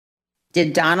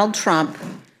Did Donald Trump,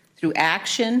 through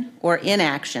action or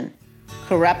inaction,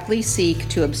 corruptly seek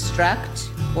to obstruct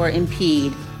or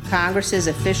impede Congress's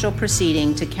official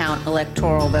proceeding to count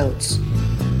electoral votes?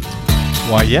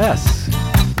 Why, yes.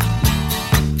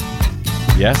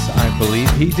 Yes, I believe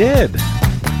he did.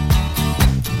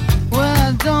 Well,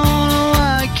 I don't know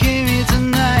why I came here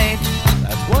tonight.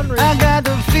 That's one reason. I got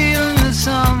the feeling that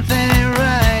something ain't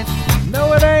right.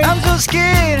 No, it ain't. I'm so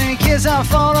scared in case I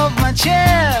fall off my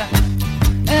chair.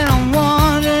 And I'm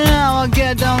wondering how I'll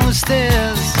get down the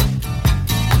stairs.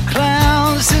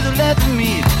 Clowns to the left of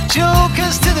me,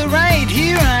 jokers to the right.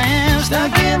 Here I am,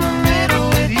 stuck in the middle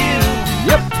with you.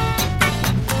 Yep.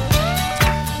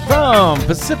 From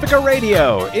Pacifica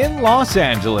Radio in Los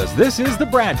Angeles, this is the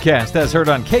BradCast as heard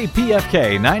on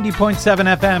KPFK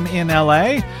 90.7 FM in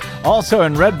LA. Also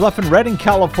in Red Bluff and Redding,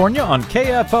 California on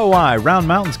KFOI, Round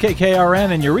Mountains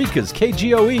KKRN, and Eureka's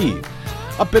KGOE.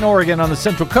 Up in Oregon on the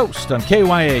Central Coast on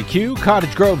KYAQ,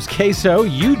 Cottage Grove's KSO,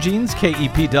 Eugene's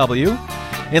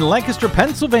KEPW. In Lancaster,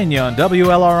 Pennsylvania on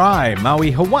WLRI, Maui,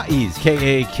 Hawaii's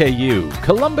KAKU,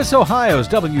 Columbus, Ohio's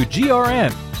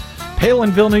WGRN,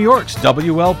 Palinville, New York's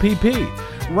WLPP,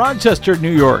 Rochester,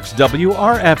 New York's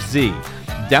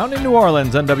WRFZ, down in New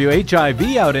Orleans on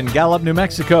WHIV, out in Gallup, New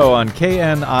Mexico on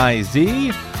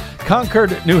KNIZ,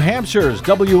 Concord, New Hampshire's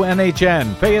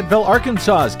WNHN, Fayetteville,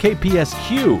 Arkansas's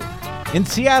KPSQ, in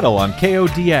Seattle on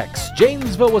KODX,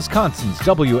 Janesville, Wisconsin's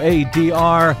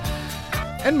WADR,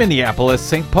 and Minneapolis,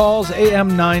 St. Paul's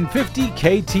AM 950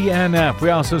 KTNF. We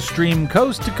also stream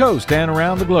coast to coast and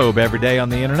around the globe every day on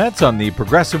the internets on the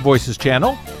Progressive Voices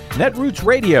channel, Netroots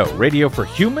Radio, Radio for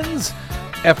Humans,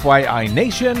 FYI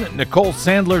Nation,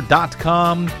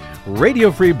 NicoleSandler.com,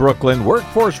 Radio Free Brooklyn,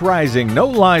 Workforce Rising, No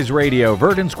Lies Radio,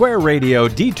 Verdant Square Radio,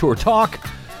 Detour Talk,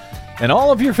 and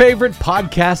all of your favorite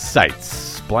podcast sites.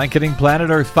 Blanketing planet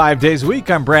Earth 5 days a week.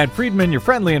 I'm Brad Friedman, your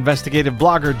friendly investigative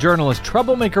blogger, journalist,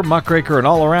 troublemaker, muckraker, and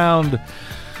all-around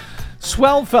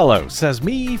swell fellow, says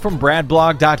me from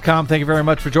bradblog.com. Thank you very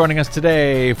much for joining us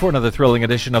today for another thrilling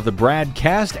edition of the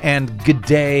BradCast. And good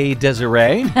day,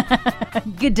 Desiree.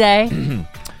 Good day.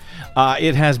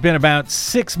 It has been about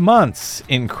 6 months,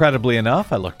 incredibly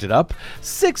enough. I looked it up.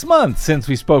 6 months since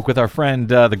we spoke with our friend,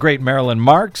 the great Marilyn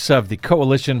Marks of the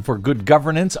Coalition for Good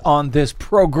Governance on this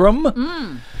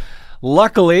program.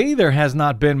 Luckily, there has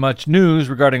not been much news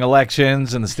regarding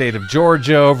elections in the state of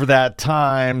Georgia over that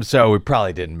time, so we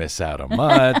probably didn't miss out on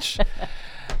much.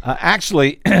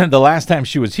 Actually, the last time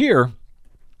she was here,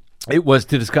 it was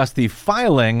to discuss the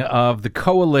filing of the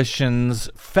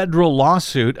coalition's federal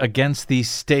lawsuit against the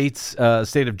state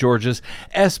of Georgia's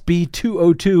SB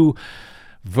 202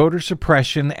 voter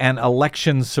suppression and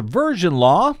election subversion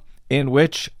law, in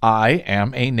which I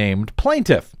am a named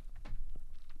plaintiff,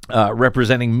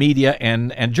 representing media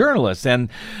and journalists.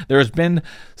 And there's been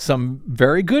some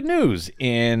very good news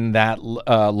in that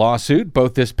lawsuit,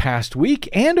 both this past week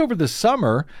and over the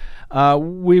summer.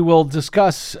 We will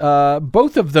discuss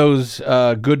both of those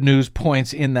good news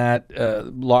points in that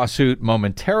lawsuit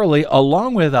momentarily,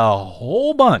 along with a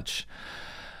whole bunch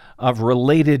of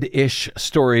related-ish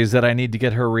stories that I need to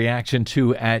get her reaction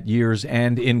to at year's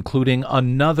end, including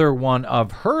another one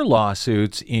of her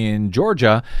lawsuits in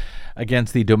Georgia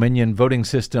against the Dominion voting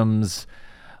system's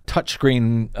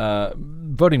touchscreen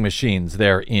voting machines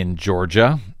there in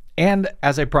Georgia. And,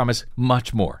 as I promised,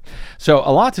 much more. So a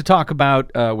lot to talk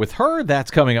about with her. That's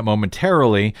coming up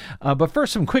momentarily. But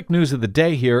first, some quick news of the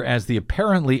day here as the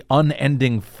apparently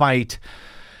unending fight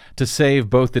to save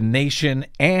both the nation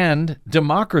and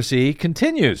democracy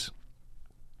continues.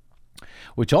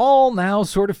 Which all now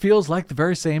sort of feels like the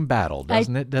very same battle,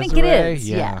 doesn't it, Desiree? I think it is,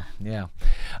 yeah.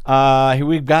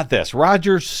 We've got this.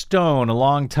 Roger Stone, a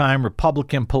longtime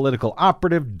Republican political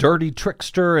operative, dirty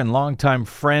trickster, and longtime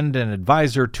friend and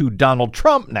advisor to Donald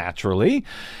Trump, naturally.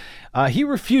 He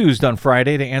refused on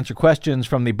Friday to answer questions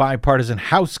from the bipartisan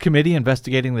House committee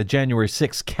investigating the January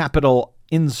 6th Capitol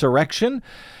insurrection,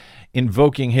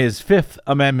 invoking his Fifth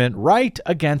Amendment right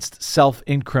against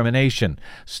self-incrimination.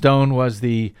 Stone was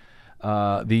the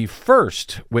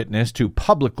first witness to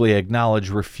publicly acknowledge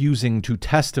refusing to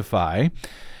testify,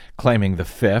 claiming the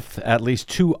fifth. At least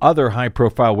two other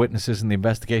high-profile witnesses in the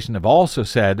investigation have also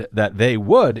said that they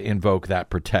would invoke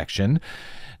that protection,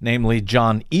 namely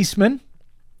John Eastman,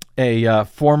 a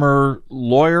former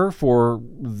lawyer for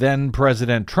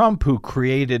then-President Trump who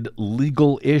created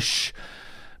legal-ish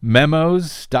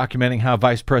memos documenting how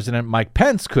Vice President Mike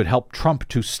Pence could help Trump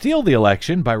to steal the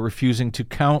election by refusing to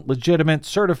count legitimate,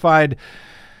 certified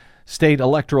state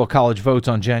electoral college votes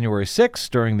on January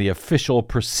 6th during the official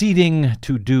proceeding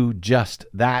to do just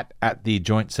that at the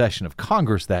joint session of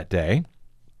Congress that day.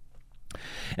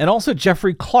 And also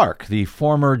Jeffrey Clark, the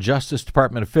former Justice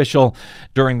Department official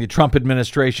during the Trump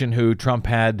administration who Trump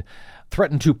had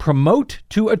threatened to promote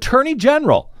to Attorney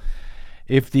General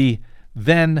if the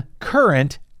then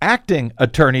current acting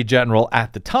Attorney General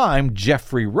at the time,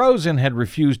 Jeffrey Rosen, had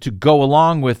refused to go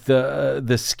along with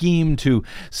the scheme to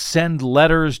send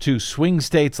letters to swing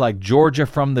states like Georgia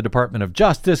from the Department of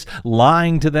Justice,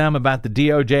 lying to them about the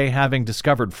DOJ having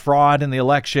discovered fraud in the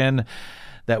election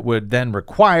that would then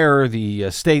require the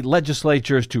state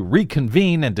legislatures to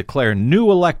reconvene and declare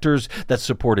new electors that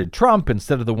supported Trump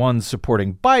instead of the ones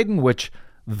supporting Biden, which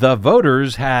the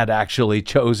voters had actually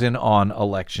chosen on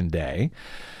Election Day.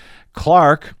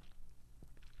 Clark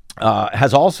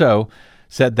has also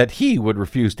said that he would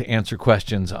refuse to answer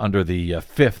questions under the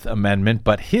Fifth Amendment,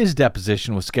 but his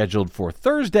deposition was scheduled for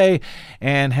Thursday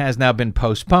and has now been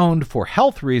postponed for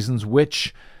health reasons,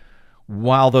 which,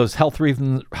 while those health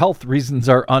reasons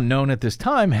are unknown at this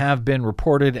time, have been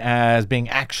reported as being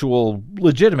actual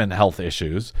legitimate health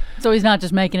issues. So he's not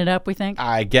just making it up, we think?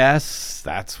 I guess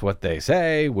that's what they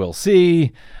say. We'll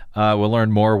see. We'll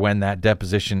learn more when that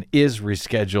deposition is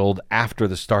rescheduled after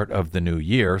the start of the new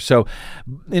year. So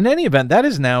in any event, that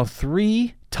is now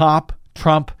 3 top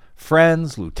Trump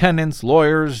friends, lieutenants,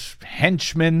 lawyers,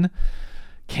 henchmen,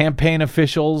 campaign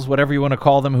officials, whatever you want to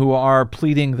call them, who are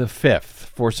pleading the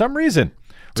Fifth for some reason.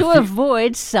 To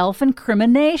avoid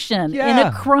self-incrimination in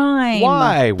a crime.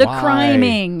 Why? The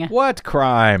criming. What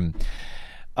crime?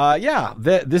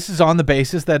 This is on the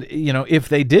basis that, if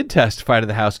they did testify to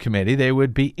the House committee, they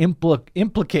would be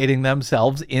implicating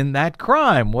themselves in that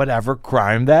crime, whatever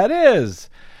crime that is.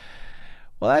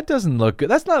 Well, that doesn't look good.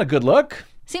 That's not a good look.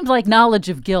 Seems like knowledge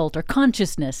of guilt or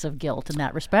consciousness of guilt in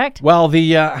that respect. Well,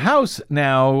 the House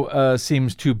now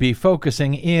seems to be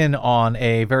focusing in on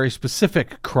a very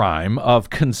specific crime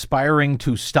of conspiring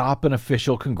to stop an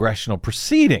official congressional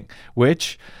proceeding,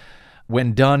 which,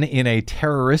 when done in a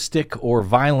terroristic or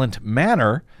violent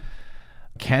manner,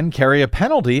 can carry a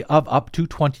penalty of up to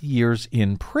 20 years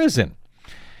in prison.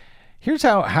 Here's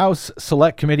how House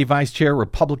Select Committee Vice Chair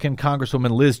Republican Congresswoman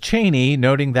Liz Cheney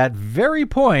noting that very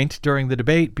point during the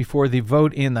debate before the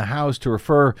vote in the House to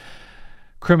refer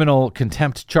criminal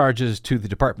contempt charges to the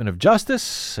Department of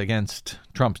Justice against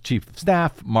Trump's chief of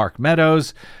staff, Mark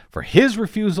Meadows, for his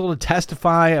refusal to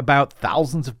testify about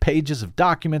thousands of pages of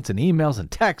documents and emails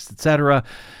and texts, etc.,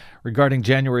 regarding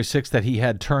January 6th that he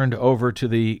had turned over to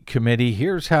the committee.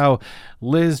 Here's how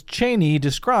Liz Cheney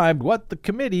described what the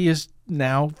committee is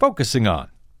now focusing on.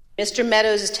 Mr.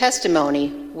 Meadows' testimony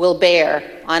will bear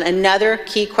on another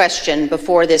key question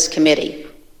before this committee.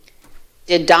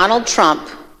 Did Donald Trump,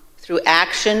 through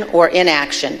action or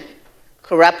inaction,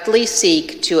 corruptly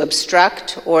seek to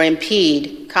obstruct or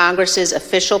impede Congress's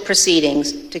official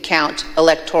proceedings to count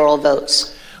electoral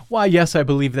votes? Why, yes, I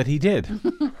believe that he did.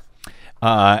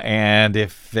 And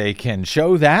if they can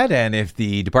show that, and if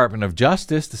the Department of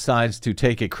Justice decides to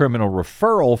take a criminal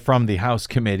referral from the House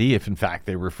committee, if in fact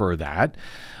they refer that,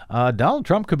 Donald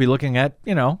Trump could be looking at,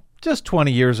 just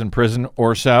 20 years in prison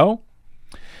or so.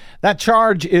 That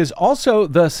charge is also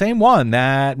the same one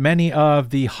that many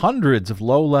of the hundreds of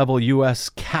low-level U.S.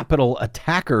 Capitol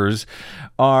attackers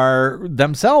are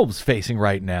themselves facing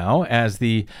right now, as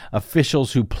the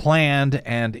officials who planned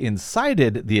and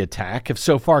incited the attack have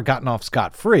so far gotten off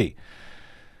scot-free.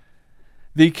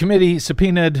 The committee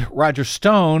subpoenaed Roger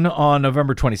Stone on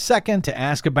November 22nd to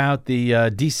ask about the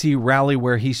D.C. rally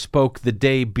where he spoke the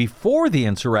day before the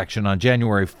insurrection on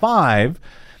January 5,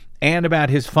 and about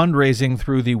his fundraising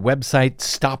through the website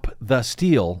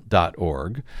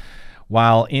stopthesteal.org.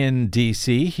 While in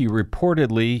D.C., he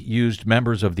reportedly used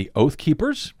members of the Oath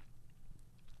Keepers,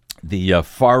 the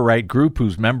far-right group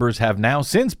whose members have now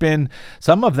since been,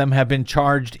 some of them have been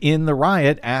charged in the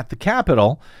riot at the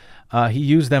Capitol. He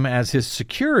used them as his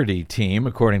security team,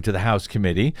 according to the House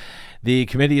committee. The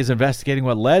committee is investigating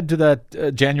what led to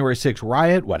the January 6th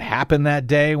riot, what happened that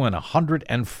day when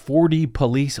 140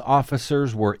 police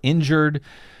officers were injured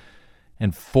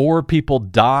and 4 people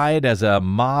died as a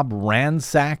mob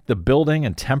ransacked the building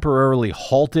and temporarily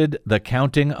halted the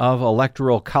counting of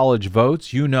electoral college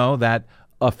votes. You know, that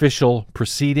official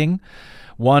proceeding.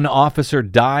 1 officer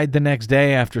died the next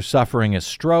day after suffering a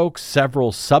stroke.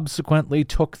 Several subsequently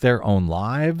took their own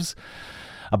lives.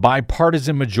 A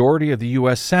bipartisan majority of the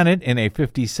U.S. Senate, in a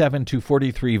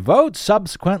 57-43 vote,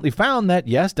 subsequently found that,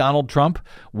 yes, Donald Trump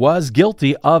was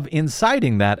guilty of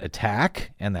inciting that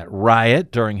attack and that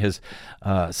riot during his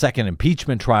second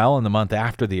impeachment trial in the month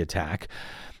after the attack.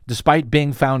 Despite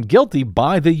being found guilty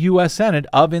by the U.S. Senate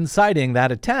of inciting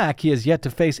that attack, he has yet to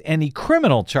face any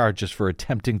criminal charges for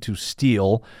attempting to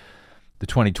steal the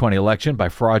 2020 election by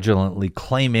fraudulently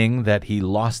claiming that he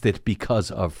lost it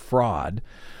because of fraud.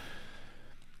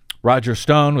 Roger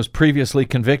Stone was previously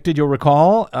convicted, you'll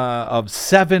recall, of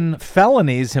 7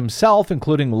 felonies himself,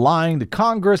 including lying to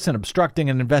Congress and obstructing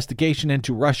an investigation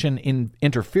into Russian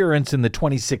interference in the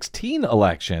 2016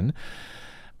 election.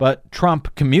 But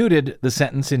Trump commuted the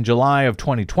sentence in July of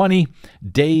 2020,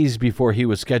 days before he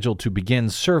was scheduled to begin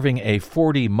serving a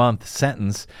 40-month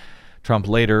sentence. Trump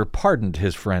later pardoned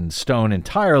his friend Stone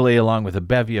entirely, along with a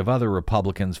bevy of other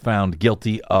Republicans found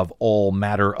guilty of all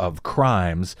manner of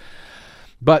crimes.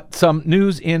 But some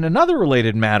news in another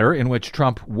related matter in which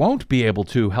Trump won't be able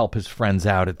to help his friends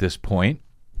out at this point.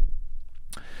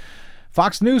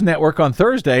 Fox News Network on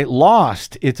Thursday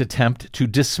lost its attempt to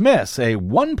dismiss a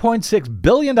 $1.6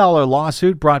 billion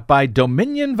lawsuit brought by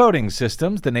Dominion Voting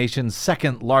Systems, the nation's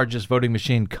second largest voting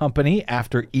machine company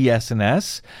after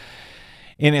ES&S.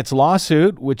 In its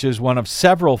lawsuit, which is one of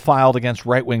several filed against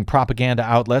right-wing propaganda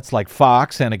outlets like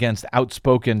Fox and against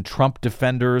outspoken Trump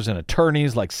defenders and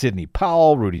attorneys like Sidney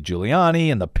Powell, Rudy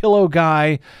Giuliani, and the Pillow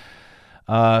Guy,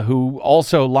 who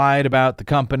also lied about the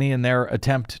company in their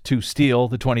attempt to steal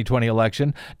the 2020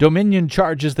 election, Dominion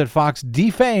charges that Fox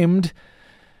defamed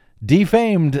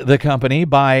the company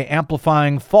by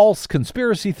amplifying false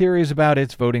conspiracy theories about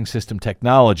its voting system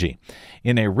technology.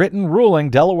 In a written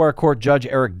ruling, Delaware Court Judge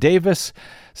Eric Davis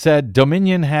said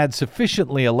Dominion had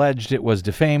sufficiently alleged it was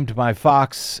defamed by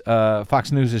Fox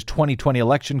News' 2020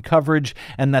 election coverage,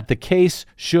 and that the case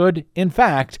should, in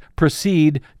fact,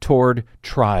 proceed toward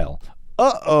trial.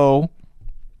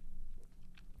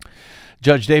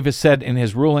 Judge Davis said in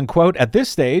his ruling, quote, "At this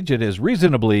stage, it is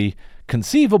reasonably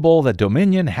conceivable that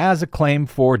Dominion has a claim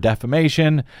for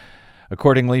defamation.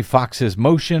 Accordingly, Fox's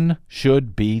motion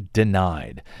should be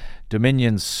denied."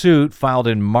 Dominion's suit, filed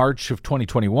in March of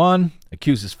 2021,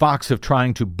 accuses Fox of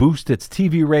trying to boost its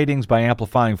TV ratings by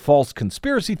amplifying false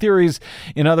conspiracy theories.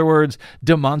 In other words,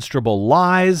 demonstrable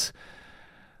lies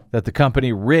that the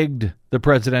company rigged the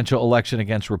presidential election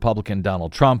against Republican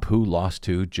Donald Trump, who lost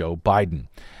to Joe Biden.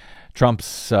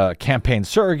 Trump's campaign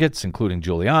surrogates, including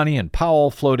Giuliani and Powell,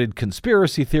 floated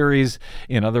conspiracy theories,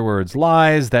 in other words,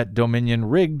 lies, that Dominion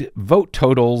rigged vote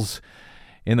totals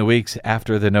in the weeks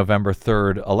after the November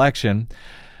 3rd election.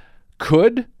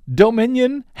 Could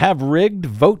Dominion have rigged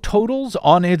vote totals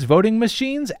on its voting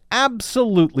machines?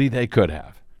 Absolutely, they could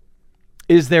have.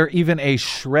 Is there even a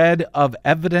shred of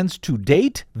evidence to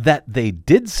date that they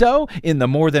did so in the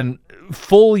more than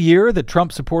full year that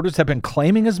Trump supporters have been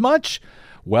claiming as much?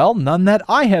 Well, none that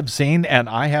I have seen, and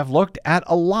I have looked at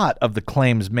a lot of the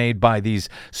claims made by these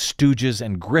stooges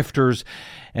and grifters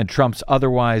and Trump's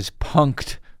otherwise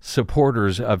punked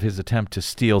supporters of his attempt to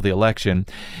steal the election.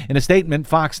 In a statement,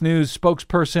 Fox News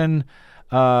spokesperson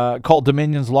called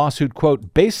Dominion's lawsuit,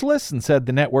 quote, baseless, and said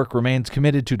the network remains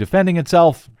committed to defending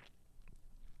itself.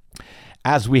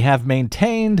 As we have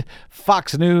maintained,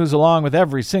 Fox News, along with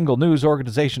every single news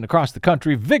organization across the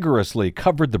country, vigorously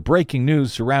covered the breaking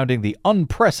news surrounding the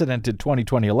unprecedented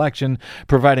 2020 election,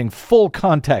 providing full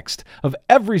context of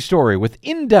every story with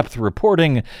in-depth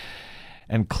reporting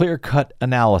and clear-cut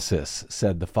analysis,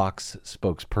 said the Fox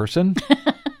spokesperson.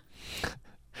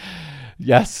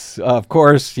 Yes, of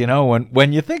course, you know,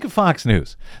 when you think of Fox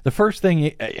News, the first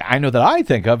thing I know that I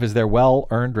think of is their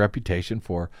well-earned reputation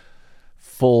for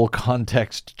full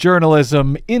context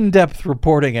journalism, in-depth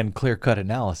reporting, and clear-cut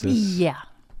analysis. Yeah.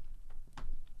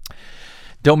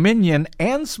 Dominion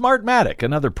and Smartmatic,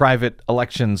 another private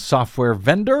election software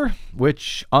vendor,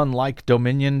 which, unlike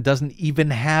Dominion, doesn't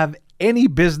even have any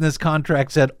business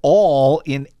contracts at all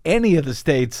in any of the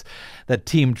states that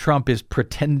Team Trump is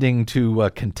pretending to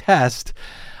contest.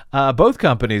 Both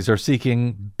companies are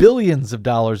seeking billions of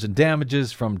dollars in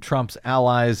damages from Trump's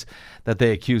allies that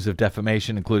they accuse of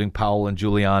defamation, including Powell and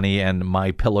Giuliani and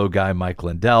my pillow guy, Mike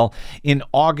Lindell. In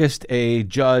August, a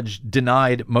judge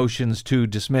denied motions to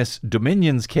dismiss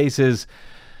Dominion's cases.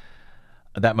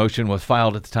 That motion was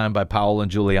filed at the time by Powell and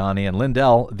Giuliani and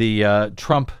Lindell. The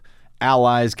Trump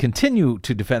allies continue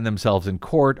to defend themselves in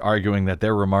court, arguing that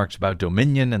their remarks about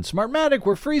Dominion and Smartmatic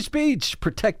were free speech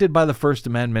protected by the First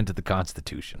Amendment of the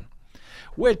Constitution,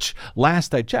 which,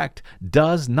 last I checked,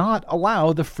 does not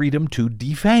allow the freedom to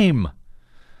defame.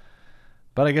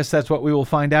 But I guess that's what we will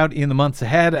find out in the months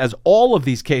ahead as all of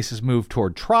these cases move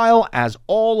toward trial, as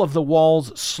all of the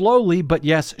walls slowly but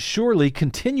yes, surely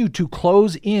continue to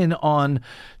close in on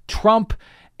Trump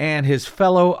and his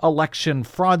fellow election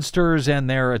fraudsters and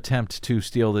their attempt to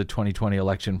steal the 2020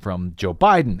 election from Joe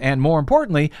Biden, and more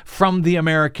importantly, from the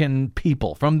American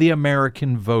people, from the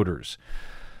American voters.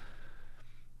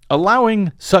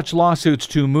 allowing such lawsuits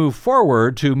to move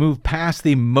forward, to move past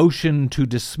the motion to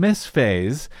dismiss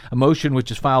phase, a motion which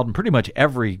is filed in pretty much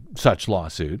every such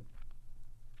lawsuit,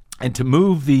 and to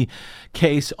move the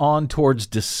case on towards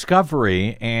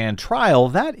discovery and trial,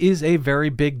 that is a very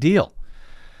big deal.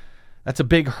 That's a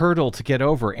big hurdle to get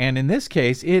over. And in this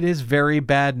case, it is very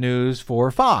bad news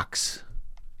for Fox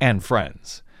and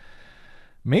friends.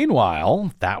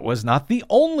 Meanwhile, that was not the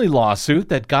only lawsuit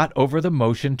that got over the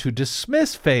motion to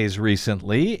dismiss phase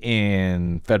recently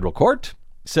in federal court,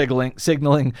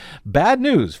 signaling bad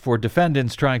news for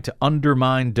defendants trying to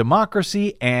undermine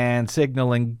democracy and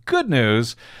signaling good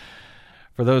news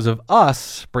for those of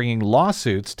us bringing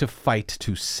lawsuits to fight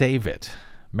to save it.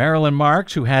 Marilyn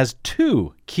Marks, who has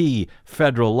two key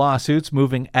federal lawsuits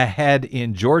moving ahead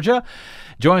in Georgia,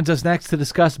 joins us next to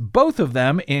discuss both of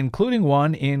them, including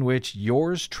one in which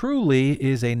yours truly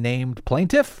is a named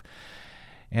plaintiff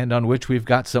and on which we've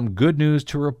got some good news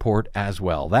to report as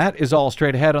well. That is all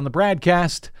straight ahead on the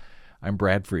BradCast. I'm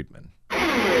Brad Friedman.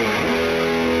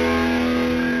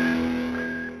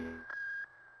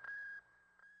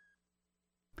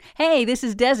 Hey, this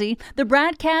is Desi. The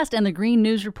BradCast and the Green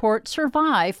News Report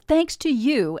survive thanks to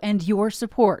you and your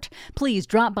support. Please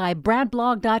drop by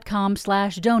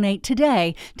bradblog.com/donate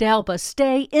today to help us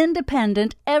stay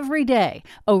independent every day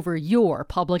over your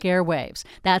public airwaves.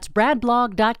 That's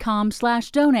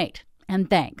bradblog.com/donate. And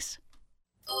thanks.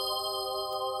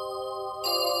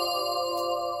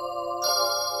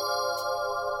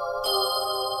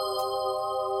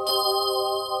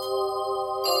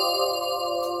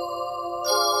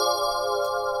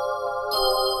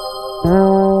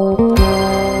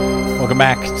 Welcome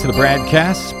back to the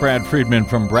BradCast. Brad Friedman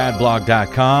from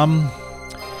bradblog.com.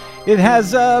 It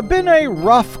has been a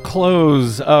rough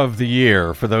close of the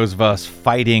year for those of us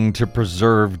fighting to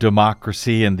preserve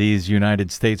democracy in these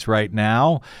United States right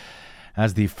now,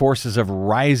 as the forces of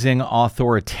rising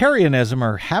authoritarianism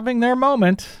are having their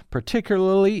moment,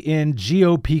 particularly in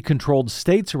GOP-controlled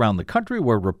states around the country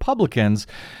where Republicans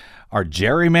are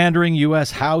gerrymandering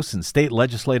U.S. House and state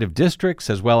legislative districts,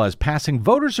 as well as passing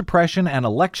voter suppression and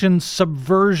election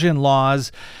subversion laws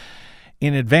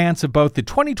in advance of both the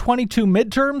 2022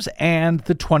 midterms and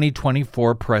the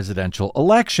 2024 presidential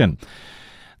election.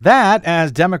 That,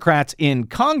 as Democrats in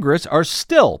Congress are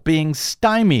still being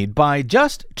stymied by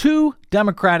just two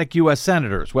Democratic U.S.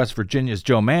 senators, West Virginia's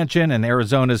Joe Manchin and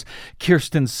Arizona's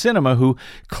Kyrsten Sinema, who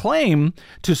claim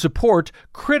to support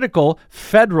critical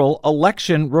federal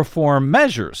election reform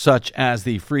measures, such as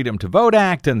the Freedom to Vote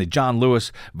Act and the John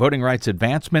Lewis Voting Rights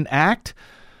Advancement Act,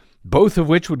 both of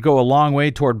which would go a long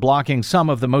way toward blocking some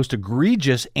of the most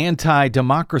egregious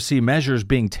anti-democracy measures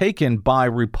being taken by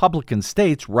Republican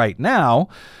states right now.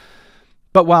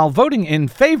 But while voting in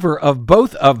favor of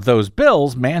both of those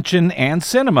bills, Manchin and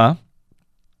Sinema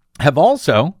have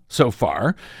also, so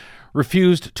far,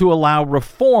 refused to allow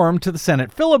reform to the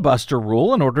Senate filibuster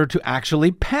rule in order to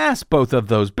actually pass both of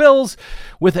those bills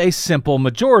with a simple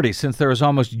majority, since there is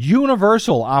almost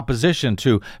universal opposition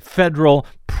to federal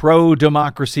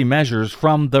pro-democracy measures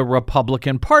from the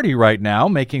Republican Party right now,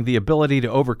 making the ability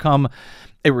to overcome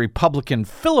a Republican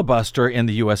filibuster in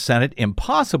the U.S. Senate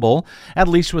impossible, at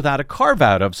least without a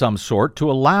carve-out of some sort to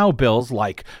allow bills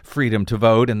like Freedom to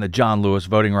Vote and the John Lewis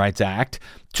Voting Rights Act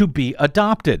to be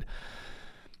adopted.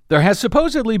 There has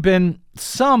supposedly been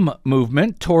some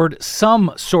movement toward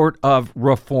some sort of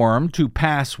reform to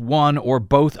pass one or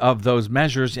both of those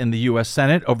measures in the U.S.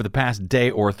 Senate over the past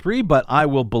day or three, but I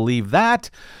will believe that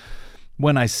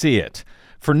when I see it.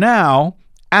 For now,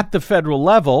 at the federal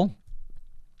level,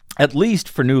 at least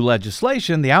for new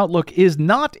legislation, the outlook is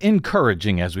not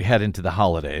encouraging as we head into the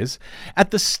holidays.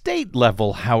 At the state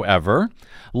level, however,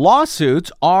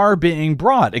 lawsuits are being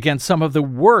brought against some of the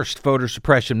worst voter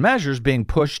suppression measures being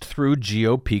pushed through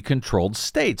GOP-controlled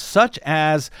states, such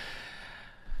as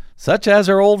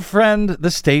our old friend, the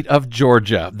state of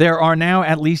Georgia. There are now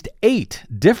at least 8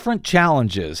 different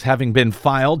challenges having been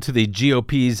filed to the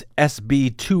GOP's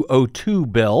SB 202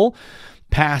 bill,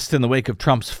 passed in the wake of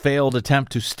Trump's failed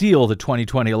attempt to steal the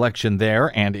 2020 election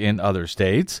there and in other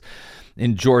states.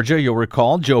 In Georgia, you'll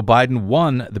recall, Joe Biden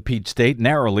won the Peach State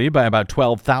narrowly by about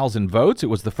 12,000 votes. It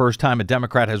was the first time a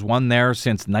Democrat has won there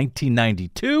since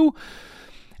 1992.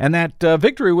 And that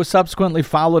victory was subsequently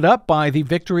followed up by the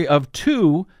victory of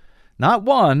 2, not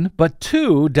 1, but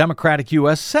 2 Democratic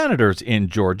U.S. senators in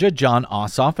Georgia, John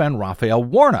Ossoff and Raphael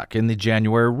Warnock, in the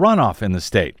January runoff in the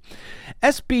state.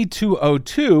 SB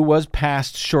 202 was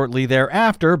passed shortly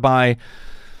thereafter by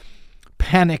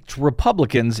panicked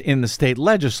Republicans in the state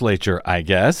legislature, I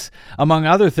guess. Among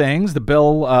other things,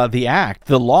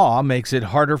 the law makes it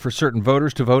harder for certain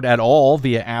voters to vote at all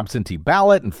via absentee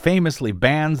ballot and famously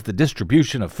bans the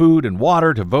distribution of food and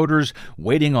water to voters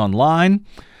waiting online,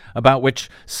 about which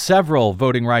several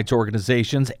voting rights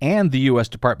organizations and the U.S.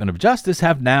 Department of Justice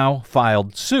have now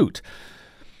filed suit.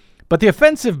 But the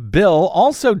offensive bill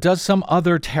also does some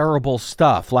other terrible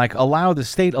stuff, like allow the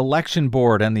state election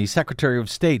board and the Secretary of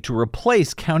State to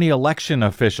replace county election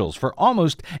officials for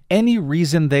almost any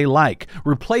reason they like,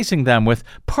 replacing them with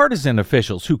partisan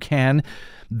officials who can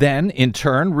then, in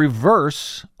turn,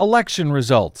 reverse election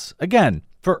results, again,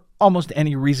 for almost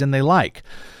any reason they like.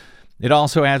 It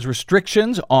also adds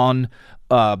restrictions on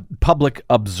public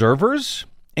observers,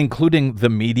 including the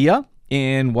media,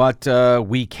 in what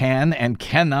we can and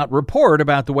cannot report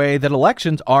about the way that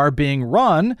elections are being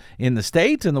run in the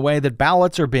state and the way that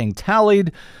ballots are being tallied,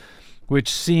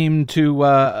 which seem to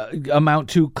amount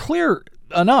to clear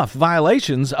enough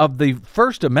violations of the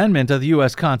First Amendment of the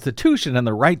U.S. Constitution and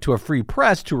the right to a free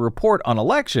press to report on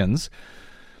elections,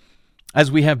 as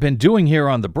we have been doing here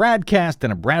on the BradCast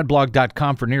and at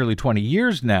bradblog.com for nearly 20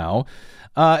 years now.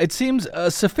 It seems a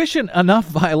sufficient enough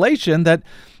violation that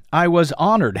I was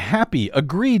honored, happy,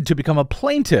 agreed to become a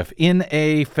plaintiff in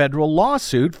a federal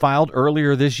lawsuit filed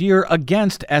earlier this year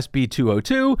against SB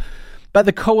 202 by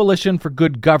the Coalition for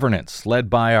Good Governance, led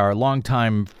by our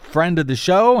longtime friend of the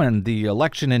show and the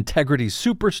election integrity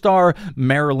superstar,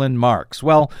 Marilyn Marks.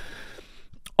 Well,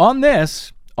 on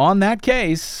that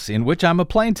case, in which I'm a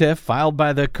plaintiff, filed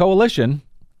by the Coalition,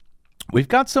 we've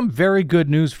got some very good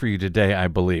news for you today, I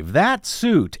believe. That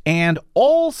suit and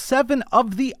all 7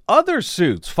 of the other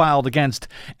suits filed against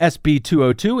SB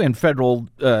 202 in federal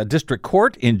district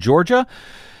court in Georgia,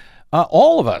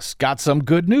 all of us got some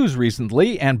good news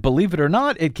recently, and believe it or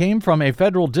not, it came from a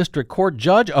federal district court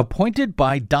judge appointed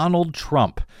by Donald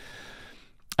Trump.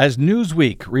 As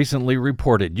Newsweek recently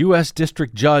reported, U.S.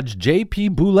 District Judge J.P.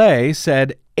 Boulay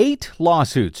said 8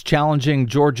 lawsuits challenging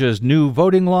Georgia's new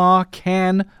voting law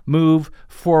can move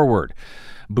forward.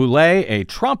 Boulay, a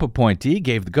Trump appointee,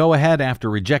 gave the go-ahead after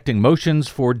rejecting motions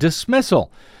for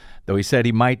dismissal, though he said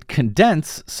he might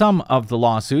condense some of the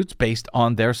lawsuits based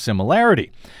on their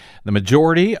similarity. The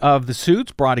majority of the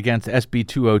suits brought against SB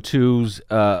 202's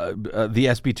the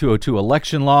SB 202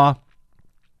 election law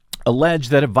allege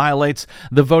that it violates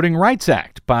the Voting Rights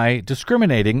Act by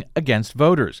discriminating against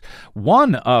voters.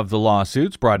 One of the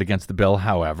lawsuits brought against the bill,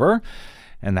 however,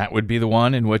 and that would be the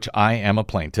one in which I am a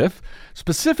plaintiff,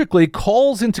 specifically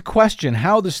calls into question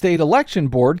how the state election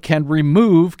board can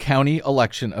remove county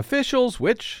election officials,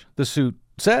 which the suit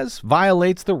says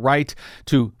violates the right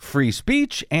to free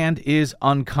speech and is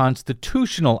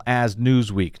unconstitutional, as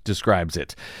Newsweek describes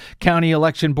it. County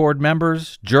election board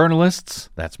members,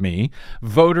 journalists, that's me,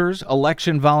 voters,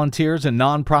 election volunteers, and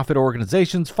nonprofit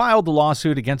organizations filed the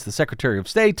lawsuit against the Secretary of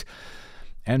State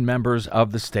and members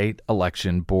of the state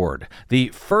election board. The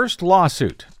first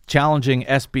lawsuit challenging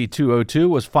SB 202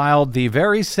 was filed the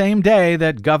very same day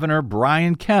that Governor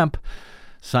Brian Kemp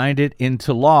signed it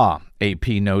into law, AP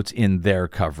notes in their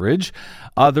coverage.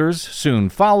 Others soon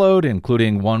followed,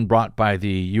 including one brought by the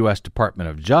U.S. Department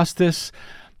of Justice.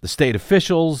 The state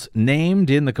officials named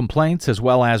in the complaints, as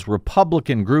well as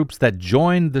Republican groups that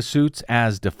joined the suits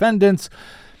as defendants,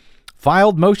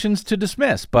 filed motions to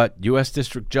dismiss, but U.S.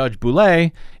 District Judge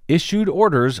Boulay issued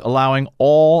orders allowing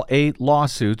all 8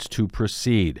 lawsuits to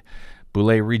proceed.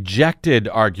 Boulay rejected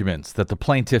arguments that the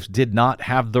plaintiffs did not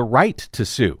have the right to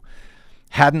sue,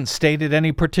 hadn't stated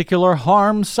any particular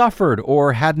harm suffered,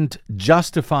 or hadn't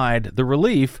justified the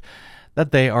relief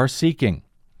that they are seeking.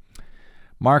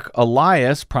 Mark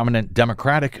Elias, prominent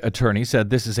Democratic attorney, said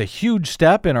this is a huge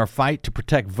step in our fight to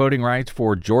protect voting rights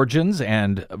for Georgians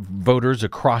and voters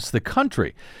across the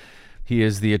country. He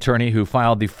is the attorney who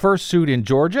filed the first suit in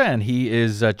Georgia, and he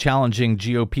is challenging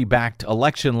GOP-backed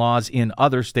election laws in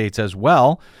other states as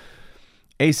well.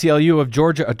 ACLU of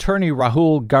Georgia attorney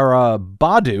Rahul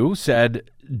Garabadu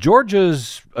said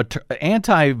Georgia's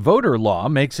anti-voter law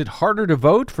makes it harder to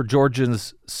vote for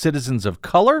Georgia's citizens of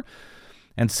color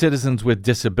and citizens with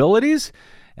disabilities,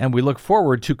 and we look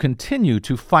forward to continue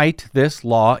to fight this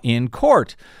law in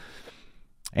court.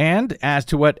 And as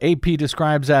to what AP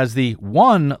describes as the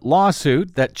one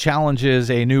lawsuit that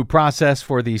challenges a new process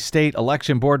for the state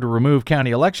election board to remove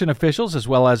county election officials, as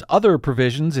well as other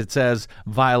provisions it says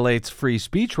violates free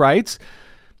speech rights,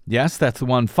 yes, that's the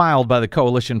one filed by the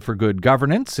Coalition for Good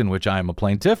Governance, in which I am a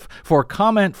plaintiff. For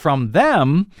comment from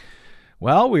them,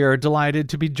 Well, we are delighted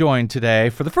to be joined today,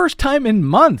 for the first time in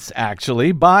months,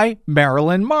 actually, by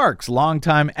Marilyn Marks,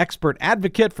 longtime expert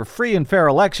advocate for free and fair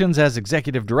elections as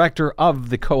executive director of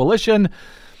the Coalition,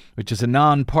 which is a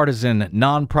nonpartisan,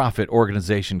 nonprofit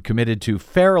organization committed to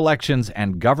fair elections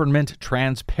and government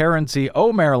transparency.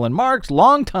 Oh, Marilyn Marks,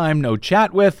 long time no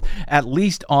chat with, at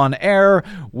least on air.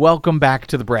 Welcome back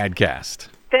to the BradCast.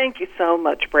 Thank you so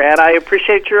much, Brad. I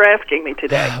appreciate your asking me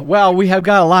today. Well, we have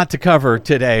got a lot to cover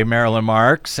today, Marilyn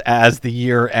Marks, as the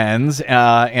year ends,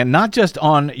 and not just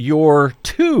on your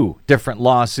two different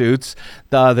lawsuits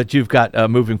that you've got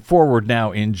moving forward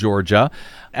now in Georgia.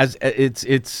 As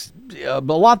it's a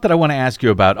lot that I want to ask you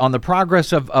about on the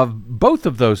progress of both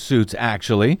of those suits,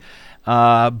 actually.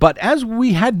 But as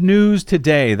we had news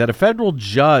today that a federal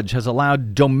judge has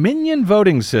allowed Dominion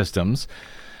voting systems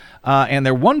and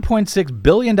their $1.6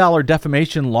 billion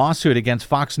defamation lawsuit against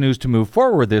Fox News to move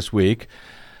forward this week,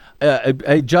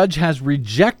 a judge has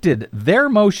rejected their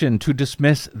motion to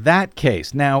dismiss that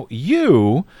case. Now,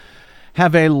 you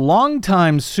have a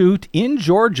long-time suit in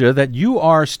Georgia that you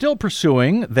are still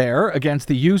pursuing there against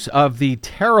the use of the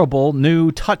terrible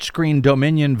new touchscreen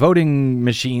Dominion voting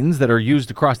machines that are used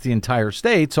across the entire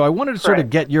state. So I wanted to sort of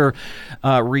get your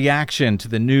reaction to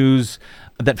the news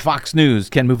that Fox News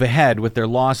can move ahead with their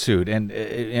lawsuit,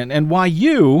 and why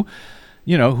you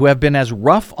know, who have been as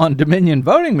rough on Dominion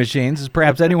voting machines as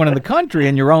perhaps anyone in the country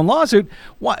in your own lawsuit,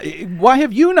 why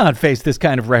have you not faced this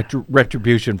kind of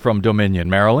retribution from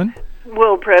Dominion, Marilyn?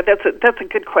 Well, Brad, that's a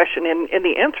good question, and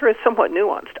the answer is somewhat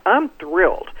nuanced. I'm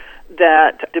thrilled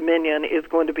that Dominion is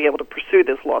going to be able to pursue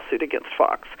this lawsuit against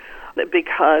Fox,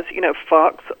 because, you know,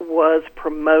 Fox was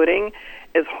promoting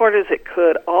as hard as it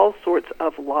could all sorts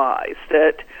of lies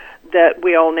that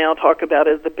we all now talk about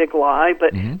as the big lie,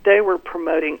 but they were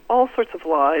promoting all sorts of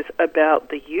lies about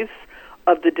the use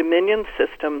of the Dominion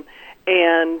system,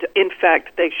 and in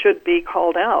fact they should be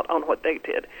called out on what they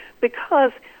did,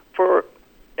 because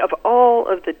of all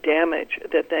of the damage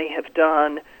that they have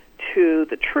done to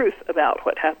the truth about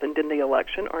what happened in the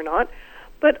election or not,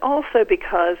 but also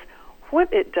because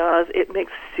what it does, it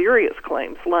makes serious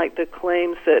claims, like the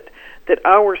claims that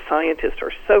our scientists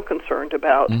are so concerned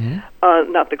about,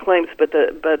 not the claims, but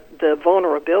the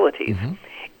vulnerabilities.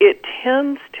 It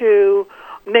tends to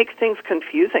make things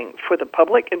confusing for the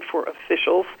public and for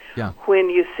officials when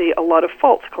you see a lot of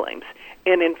false claims.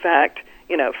 And in fact,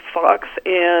 you know, Fox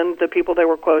and the people they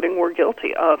were quoting were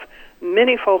guilty of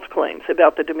many false claims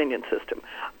about the Dominion system.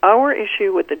 Our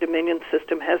issue with the Dominion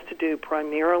system has to do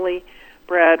primarily,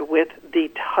 Brad, with the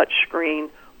touchscreen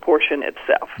portion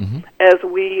itself, as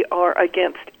we are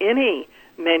against any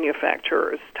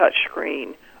manufacturer's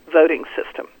touchscreen voting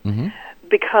system.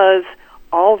 Because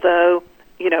although,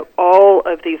 you know, all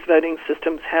of these voting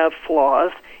systems have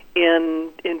flaws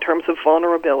in terms of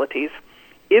vulnerabilities,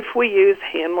 if we use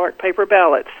hand-marked paper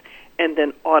ballots and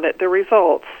then audit the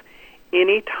results,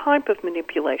 any type of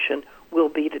manipulation will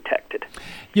be detected.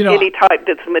 You know, any type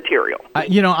that's material.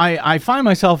 I find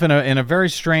myself in a very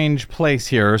strange place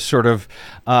here, sort of,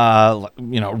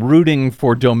 rooting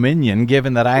for Dominion,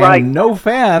 given that I am no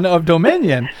fan of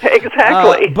Dominion.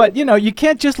 Exactly. But, you know, you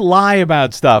can't just lie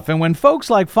about stuff. And when folks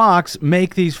like Fox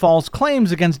make these false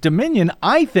claims against Dominion,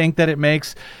 I think that it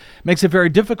makes it very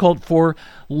difficult for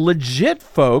legit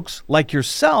folks like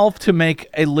yourself to make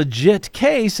a legit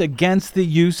case against the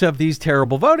use of these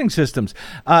terrible voting systems.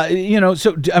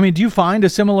 So, I mean, do you find a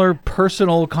similar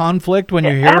personal conflict when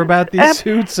you hear about these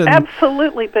suits?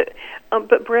 Absolutely, but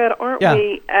Brad, aren't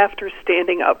we after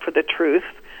standing up for the truth,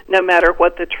 no matter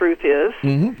what the truth is?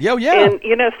 Yeah. And,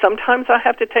 you know, sometimes I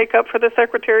have to take up for the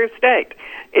Secretary of State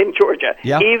in Georgia,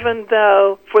 even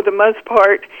though, for the most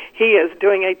part, he is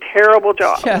doing a terrible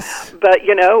job. Yes. But,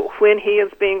 you know, when he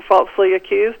is being falsely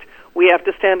accused, we have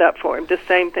to stand up for him. The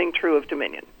same thing true of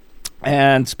Dominion.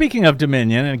 And speaking of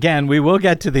Dominion, and again, we will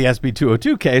get to the SB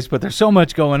 202 case, but there's so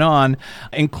much going on,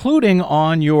 including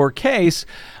on your case,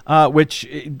 which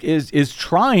is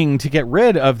trying to get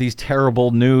rid of these terrible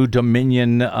new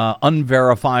Dominion,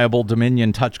 unverifiable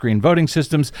Dominion touchscreen voting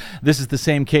systems. This is the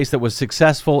same case that was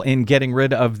successful in getting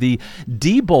rid of the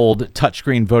Diebold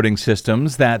touchscreen voting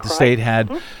systems that the state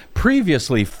had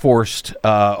previously forced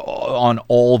on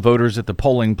all voters at the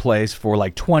polling place for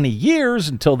like 20 years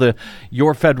until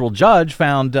your federal judge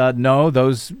found, no,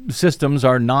 those systems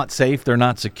are not safe, they're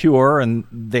not secure, and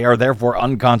they are therefore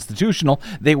unconstitutional.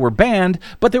 They were banned,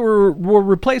 but they were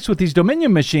replaced with these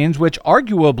Dominion machines, which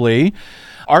arguably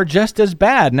are just as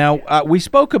bad. Now, we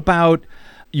spoke about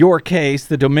your case,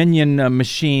 the Dominion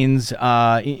machines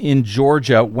in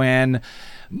Georgia, when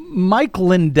Mike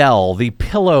Lindell, the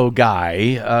pillow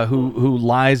guy who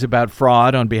lies about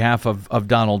fraud on behalf of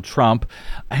Donald Trump,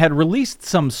 had released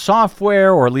some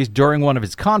software, or at least during one of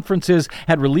his conferences,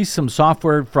 had released some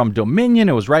software from Dominion.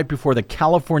 It was right before the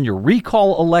California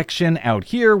recall election out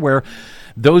here, where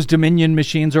those Dominion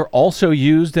machines are also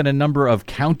used in a number of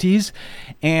counties,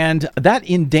 and that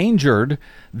endangered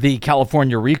the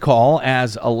California recall,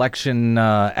 as election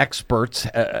experts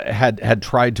had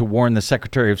tried to warn the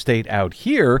Secretary of State out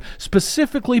here,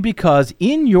 specifically because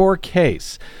in your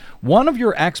case, one of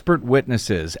your expert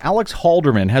witnesses, Alex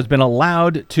Halderman, has been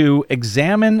allowed to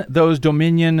examine those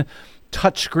Dominion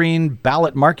touchscreen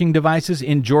ballot marking devices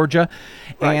in Georgia,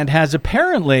 and has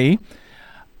apparently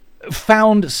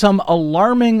found some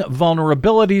alarming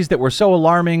vulnerabilities that were so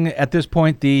alarming at this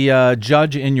point the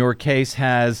judge in your case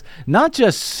has not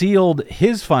just sealed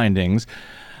his findings,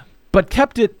 but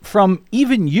kept it from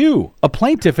even you, a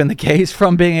plaintiff in the case,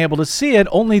 from being able to see it.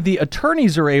 Only the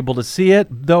attorneys are able to see it,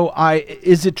 though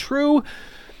is it true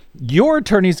your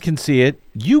attorneys can see it,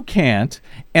 you can't,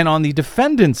 and on the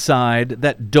defendant's side,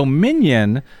 that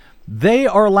Dominion, they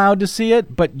are allowed to see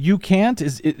it, but you can't?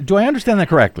 Do I understand that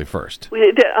correctly first?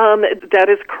 That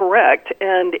is correct.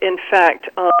 And in fact,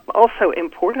 also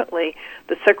importantly,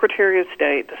 the Secretary of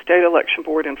State, the State Election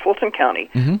Board in Fulton County,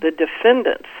 the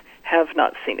defendants have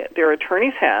not seen it. Their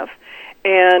attorneys have,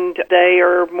 and they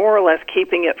are more or less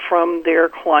keeping it from their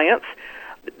clients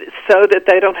so that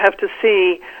they don't have to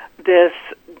see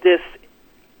this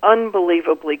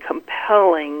unbelievably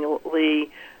compellingly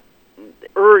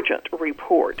urgent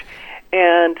report,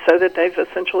 and so that they've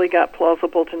essentially got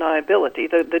plausible deniability.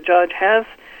 The judge has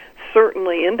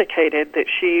certainly indicated that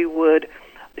she would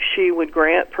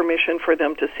grant permission for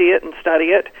them to see it and study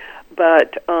it,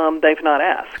 but they've not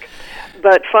asked.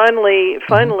 But finally,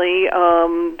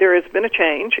 there has been a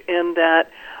change in that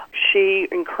she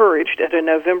encouraged at a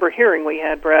November hearing we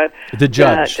had, Brad. The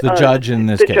judge in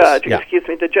this case.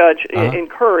 The judge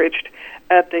encouraged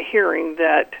at the hearing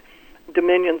that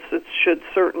Dominions should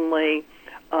certainly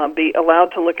be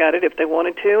allowed to look at it if they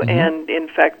wanted to, and in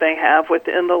fact they have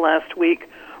within the last week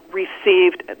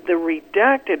received the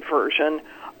redacted version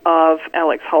of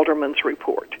Alex Halderman's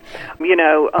report.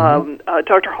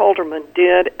 Dr. Halderman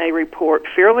did a report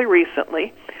fairly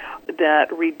recently that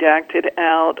redacted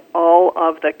out all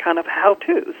of the kind of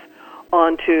how-tos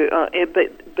onto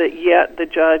but yet the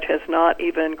judge has not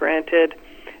even granted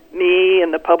me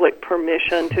and the public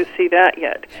permission to see that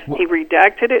yet. He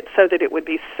redacted it so that it would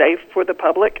be safe for the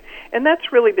public, and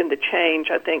that's really been the change,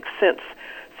 I think, since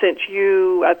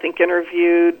you, I think,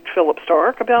 interviewed Philip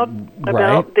Stark about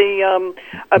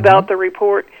the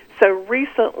report. So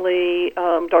recently,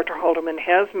 Dr. Halderman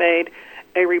has made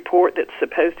a report that's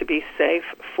supposed to be safe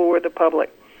for the public.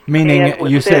 Meaning,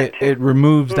 you say it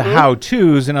removes the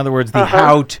how-tos. In other words, the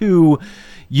how-to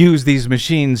use these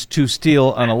machines to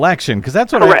steal an election. Because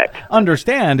that's what I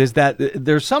understand, is that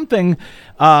there's something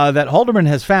that Halderman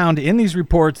has found in these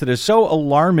reports that is so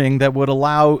alarming that would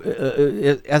allow,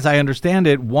 as I understand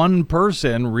it, one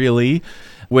person really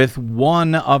with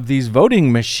one of these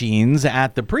voting machines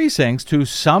at the precincts to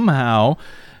somehow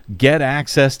get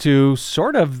access to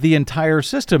sort of the entire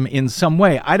system in some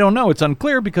way. I don't know. It's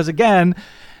unclear because, again,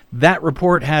 that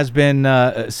report has been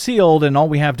sealed, and all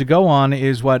we have to go on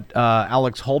is what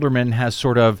Alex Halderman has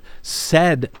sort of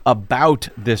said about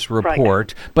this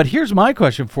report. Right. But here's my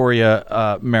question for you,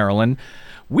 Marilyn.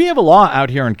 We have a law out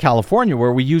here in California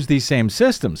where we use these same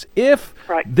systems. If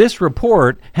this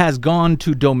report has gone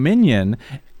to Dominion,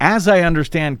 as I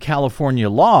understand California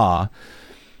law,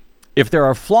 if there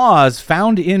are flaws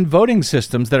found in voting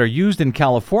systems that are used in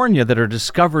California that are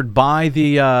discovered by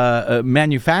the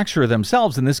manufacturer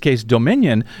themselves, in this case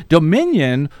Dominion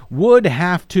would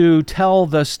have to tell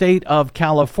the state of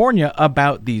California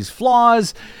about these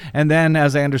flaws, and then,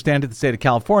 as I understand it, the state of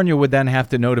California would then have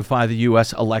to notify the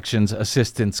U.S. Elections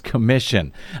Assistance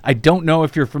Commission. I don't know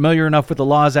if you're familiar enough with the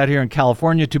laws out here in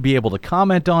California to be able to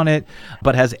comment on it,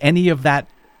 but has any of that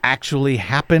actually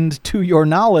happened to your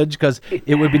knowledge? Because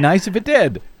it would be nice if it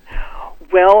did.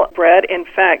 Well, Brad, in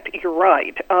fact, you're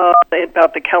right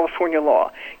about the California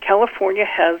law. California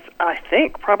has, I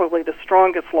think, probably the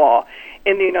strongest law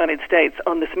in the United States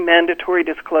on this mandatory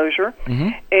disclosure.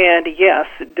 And yes,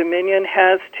 Dominion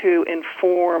has to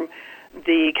inform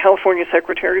the California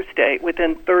Secretary of State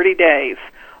within 30 days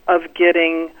of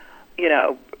getting,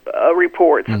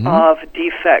 reports of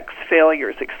defects,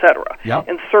 failures, etc.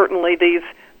 And certainly these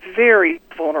very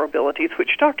vulnerabilities,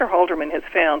 which Dr. Halderman has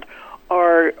found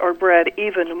are Brad,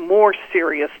 even more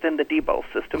serious than the Debo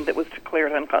system that was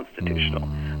declared unconstitutional.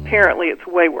 Apparently it's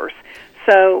way worse.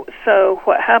 So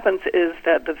what happens is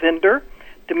that the vendor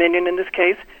Dominion in this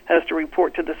case, has to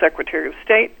report to the Secretary of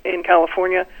State in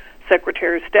California.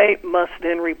 Secretary of State must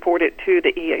then report it to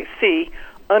the EAC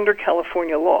under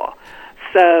California law.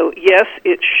 So, yes,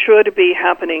 it should be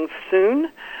happening soon.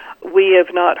 We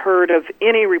have not heard of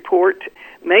any report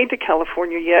made to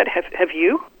California yet. Have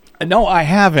you? No, I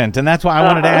haven't, and that's why I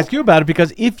wanted to ask you about it,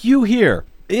 because if you hear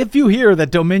that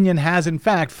Dominion has, in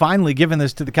fact, finally given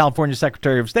this to the California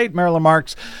Secretary of State, Marilyn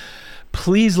Marks,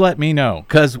 please let me know,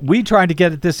 because we tried to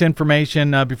get at this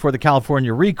information before the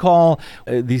California recall.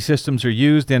 These systems are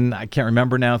used in, I can't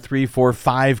remember now, 3, 4,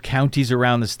 5 counties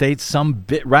around the state, some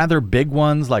rather big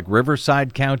ones like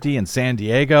Riverside County and San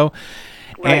Diego.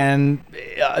 Right. And,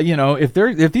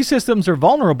 if these systems are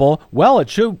vulnerable, well, it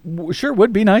sure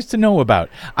would be nice to know about.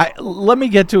 Let me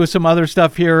get to some other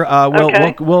stuff here.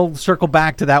 We'll circle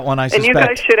back to that one, I suspect. And you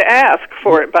guys should ask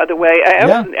for it, by the way.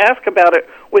 Ask about it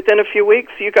within a few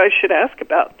weeks. You guys should ask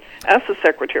the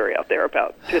secretary out there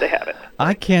about, do they have it?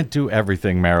 I can't do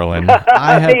everything, Marilyn. Me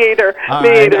either,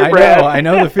 Brad. I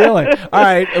know the feeling. All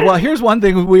right, well, here's one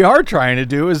thing we are trying to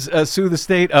do is sue the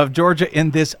state of Georgia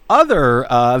in this other,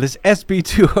 this SB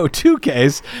 202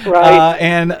 case. Right.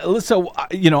 And so,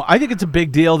 I think it's a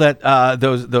big deal that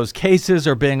those cases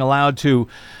are being allowed to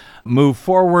move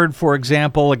forward, for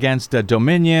example, against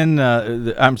Dominion.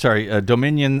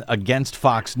 Dominion against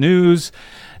Fox News.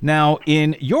 Now,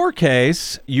 in your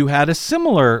case, you had a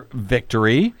similar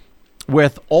victory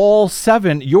with all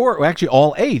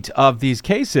 8 of these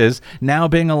cases now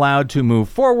being allowed to move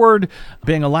forward,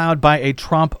 being allowed by a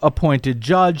Trump-appointed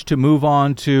judge to move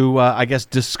on to,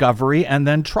 discovery and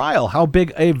then trial. How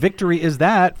big a victory is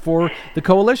that for the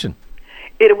coalition?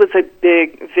 It was a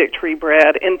big victory,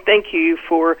 Brad, and thank you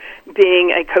for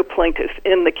being a co-plaintiff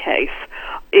in the case.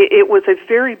 It was a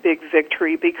very big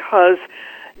victory because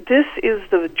this is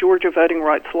the Georgia voting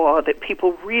rights law that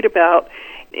people read about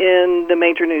in the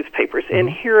major newspapers and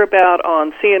hear about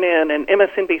on CNN and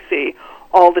MSNBC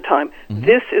all the time.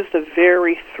 This is the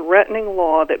very threatening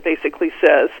law that basically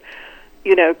says,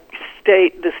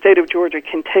 the state of Georgia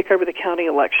can take over the county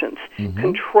elections,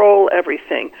 control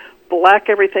everything, black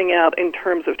everything out in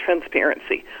terms of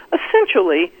transparency.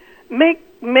 Essentially,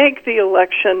 make the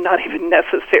election not even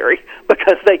necessary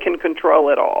because they can control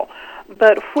it all.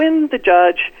 But when the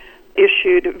judge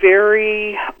issued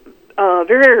very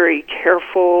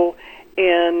careful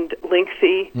and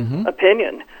lengthy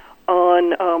opinion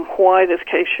on why this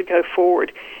case should go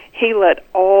forward, he let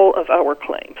all of our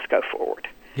claims go forward.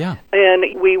 Yeah.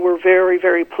 And we were very,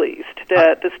 very pleased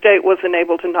that the state wasn't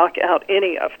able to knock out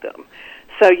any of them.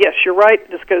 So, yes, you're right.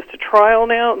 This goes to trial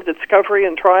now, discovery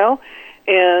and trial.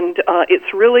 And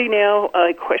it's really now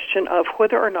a question of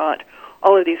whether or not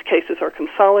all of these cases are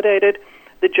consolidated.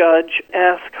 The judge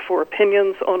asked for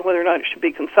opinions on whether or not it should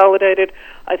be consolidated.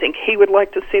 I think he would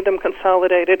like to see them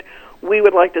consolidated. We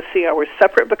would like to see ours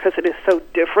separate because it is so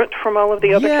different from all of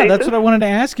the other cases. Yeah, that's what I wanted to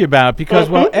ask you about because,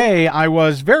 I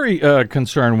was very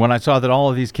concerned when I saw that all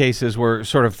of these cases were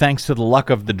sort of, thanks to the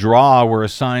luck of the draw, were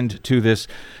assigned to this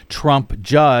Trump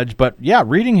judge. But, yeah,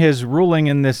 reading his ruling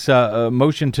in this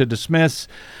motion to dismiss,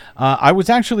 I was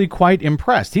actually quite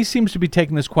impressed. He seems to be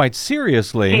taking this quite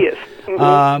seriously. He is.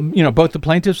 Both the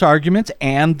plaintiff's arguments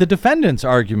and the defendant's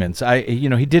arguments.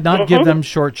 He did not give them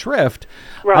short shrift.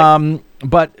 Right.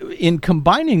 But in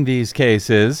combining these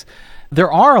cases,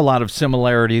 there are a lot of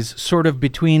similarities sort of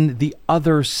between the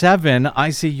other 7.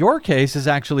 I see your case is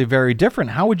actually very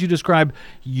different. How would you describe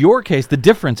your case, the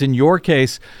difference in your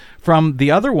case from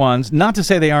the other ones? Not to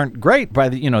say they aren't great by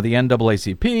the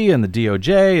NAACP and the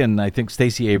DOJ and I think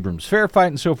Stacey Abrams' fair fight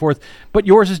and so forth, but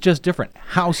yours is just different.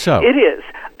 How so? It is.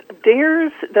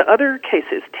 The other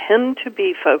cases tend to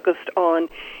be focused on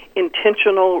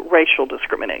intentional racial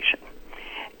discrimination.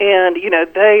 And,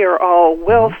 they are all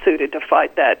well-suited to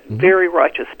fight that very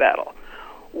righteous battle.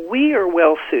 We are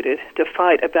well-suited to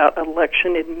fight about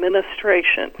election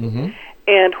administration.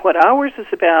 And what ours is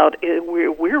about is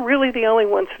we're really the only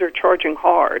ones that are charging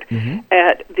hard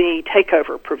at the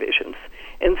takeover provisions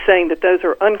and saying that those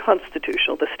are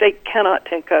unconstitutional. The state cannot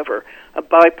take over a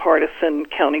bipartisan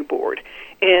county board.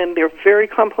 And they're very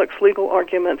complex legal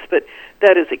arguments, but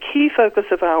that is a key focus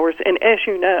of ours. And as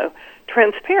you know,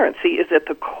 transparency is at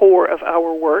the core of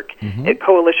our work at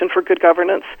Coalition for Good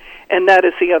Governance, and that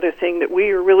is the other thing that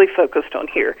we are really focused on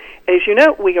here. As you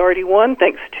know, we already won,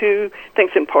 thanks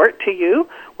in part to you,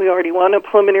 we already won a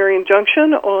preliminary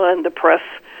injunction on the press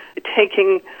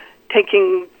taking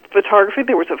photography.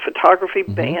 There was a photography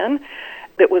ban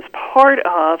that was part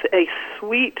of a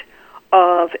suite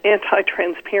of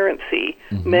anti-transparency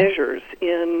measures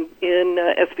in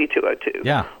SB 202.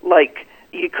 Yeah. Like,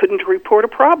 you couldn't report a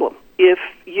problem if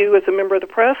you, as a member of the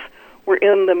press, were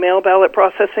in the mail ballot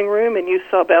processing room and you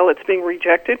saw ballots being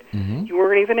rejected, you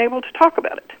weren't even able to talk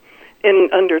about it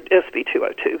under SB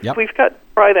 202. Yep. We've got to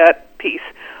try that piece.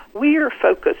 We are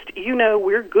focused.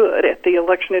 We're good at the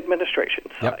election administration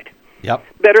side. Yep.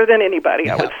 Better than anybody,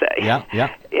 I would say.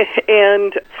 Yeah.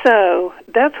 And so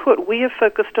that's what we have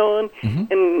focused on.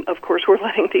 And, of course, we're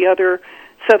letting the other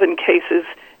 7 cases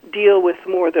deal with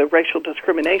more the racial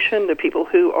discrimination, the people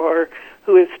who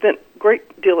have spent a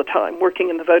great deal of time working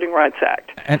in the Voting Rights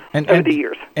Act over the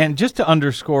years. And just to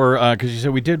underscore, because you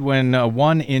said we did win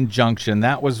one injunction,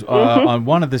 that was on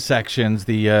one of the sections,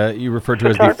 you referred to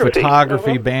as the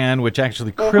photography ban, which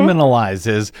actually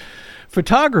criminalizes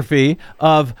photography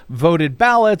of voted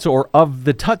ballots or of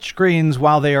the touchscreens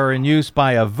while they are in use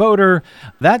by a voter.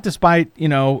 That, despite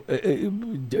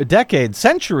decades,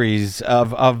 centuries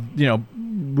of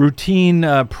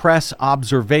routine press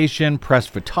observation, press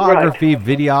photography,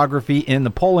 videography in the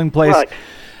polling place,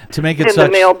 to make it in the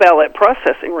mail ballot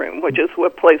processing room, which is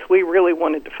what place we really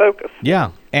wanted to focus.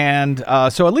 Yeah, and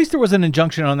so at least there was an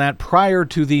injunction on that prior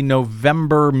to the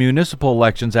November municipal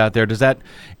elections out there. Does that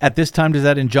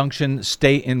injunction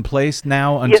stay in place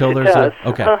now until yes, it does.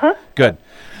 Okay, good.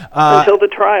 Until the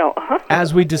trial.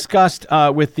 As we discussed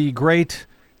with the great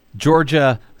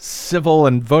Georgia civil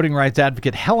and voting rights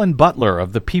advocate Helen Butler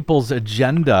of the People's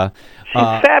Agenda. She's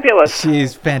fabulous.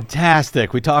 She's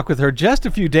fantastic. We talked with her just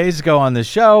a few days ago on the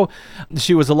show.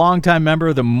 She was a longtime member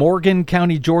of the Morgan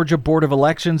County, Georgia Board of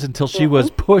Elections until she was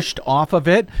pushed off of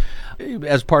it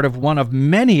as part of one of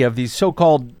many of these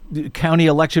so-called county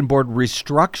election board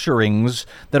restructurings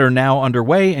that are now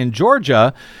underway in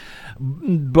Georgia.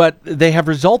 But they have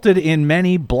resulted in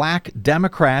many black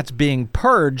Democrats being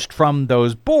purged from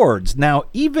those boards. Now,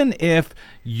 even if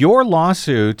your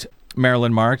lawsuit,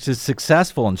 Marilyn Marks, is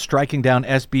successful in striking down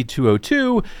SB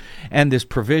 202 and this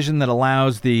provision that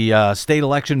allows the state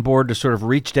election board to sort of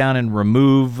reach down and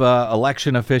remove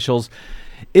election officials,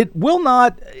 it will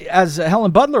not, as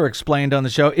Helen Butler explained on the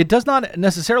show, it does not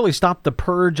necessarily stop the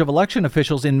purge of election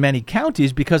officials in many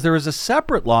counties, because there is a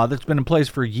separate law that's been in place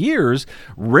for years,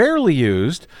 rarely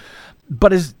used,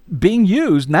 but is being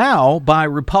used now by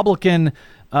Republican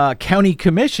county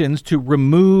commissions to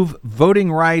remove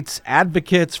voting rights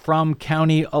advocates from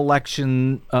county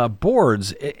election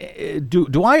boards.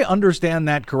 Do I understand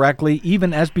that correctly?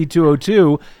 Even SB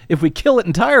 202, if we kill it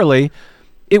entirely,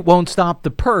 it won't stop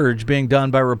the purge being done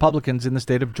by Republicans in the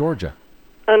state of Georgia.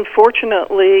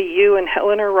 Unfortunately, you and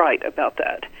Helen are right about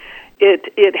that.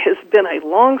 It has been a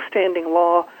long-standing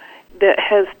law that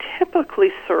has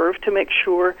typically served to make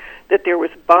sure that there was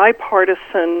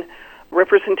bipartisan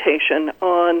representation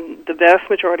on the vast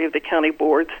majority of the county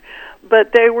boards,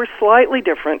 but they were slightly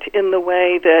different in the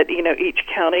way that, each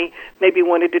county maybe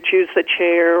wanted to choose the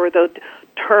chair or the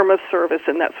term of service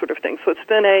and that sort of thing. So it's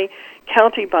been a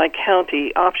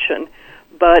county-by-county option,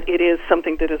 but it is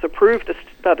something that is approved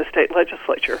by the state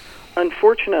legislature.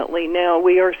 Unfortunately, now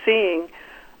we are seeing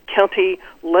county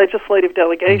legislative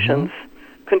delegations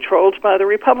controlled by the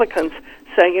Republicans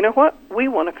say, you know what, we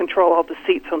want to control all the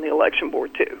seats on the election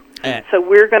board too. So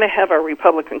we're going to have our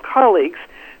Republican colleagues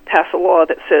pass a law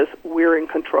that says we're in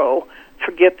control.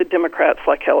 Forget the Democrats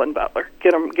like Helen Butler.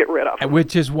 Get rid of them.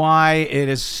 Which is why it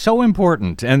is so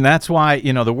important, and that's why,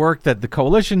 the work that the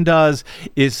coalition does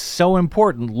is so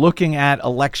important, looking at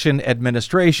election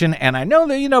administration. And I know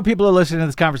that, people are listening to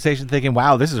this conversation thinking,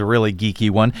 wow, this is a really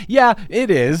geeky one. Yeah, it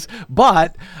is,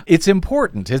 but it's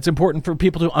important. It's important for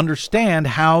people to understand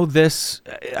how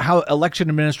election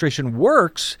administration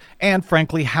works, and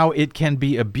frankly, how it can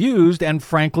be abused, and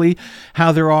frankly,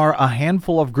 how there are a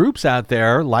handful of groups out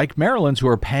there like Maryland's who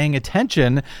are paying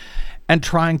attention and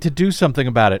trying to do something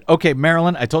about it. Okay,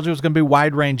 Marilyn, I told you it was going to be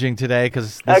wide-ranging today,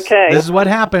 because this is what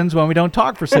happens when we don't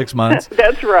talk for 6 months.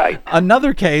 That's right.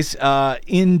 Another case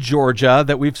in Georgia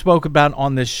that we've spoken about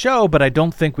on this show, but I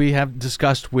don't think we have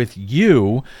discussed with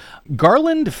you,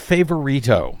 Garland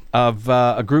Favorito of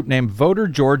a group named Voter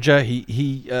Georgia.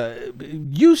 He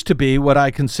used to be what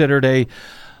I considered a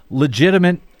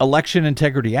legitimate election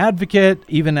integrity advocate,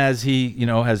 even as he,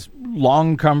 has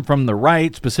long come from the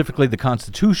right, specifically the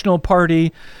Constitutional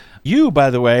Party. You, by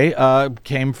the way,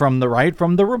 came from the right,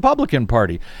 from the Republican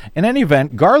Party. In any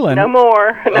event, Garland... No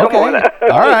more. No more.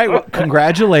 All right. Well,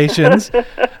 congratulations.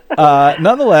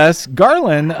 Nonetheless,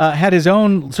 Garland had his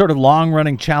own sort of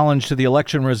long-running challenge to the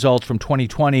election results from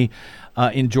 2020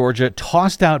 in Georgia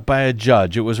tossed out by a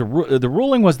judge. It was the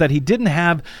ruling was that he didn't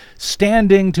have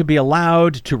standing to be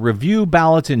allowed to review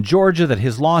ballots in Georgia that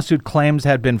his lawsuit claims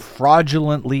had been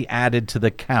fraudulently added to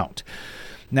the count.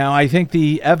 Now, I think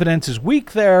the evidence is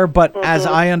weak there, but as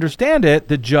I understand it,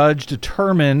 the judge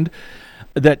determined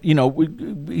that,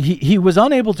 he was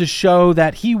unable to show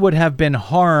that he would have been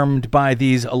harmed by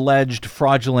these alleged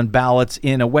fraudulent ballots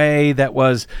in a way that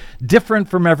was different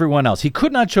from everyone else. He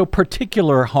could not show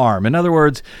particular harm. In other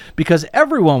words, because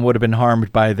everyone would have been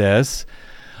harmed by this,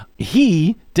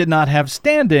 he did not have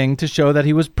standing to show that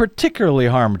he was particularly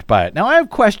harmed by it. Now, I have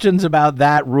questions about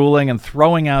that ruling and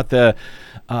throwing out the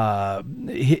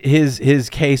his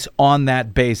case on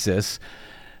that basis.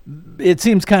 It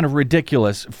seems kind of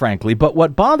ridiculous, frankly. But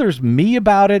what bothers me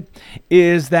about it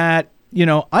is that,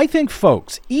 I think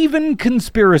folks, even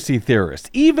conspiracy theorists,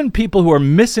 even people who are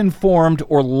misinformed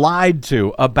or lied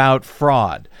to about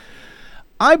fraud,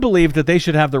 I believe that they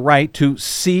should have the right to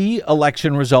see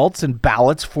election results and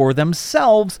ballots for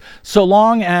themselves, so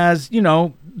long as,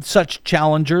 such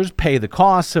challengers pay the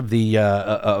costs of the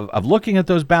of looking at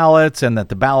those ballots, and that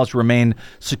the ballots remain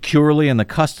securely in the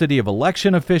custody of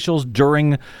election officials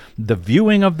during the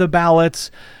viewing of the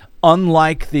ballots.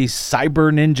 Unlike the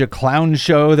cyber ninja clown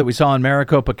show that we saw in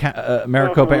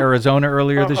Maricopa, Arizona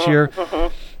earlier this year.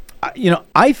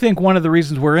 I think one of the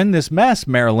reasons we're in this mess,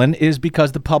 Marilyn, is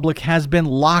because the public has been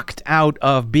locked out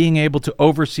of being able to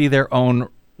oversee their own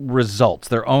results,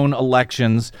 their own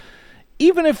elections,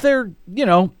 even if they're,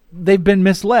 they've been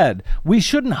misled. We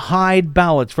shouldn't hide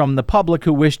ballots from the public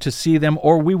who wish to see them,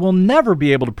 or we will never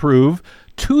be able to prove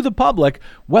to the public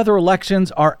whether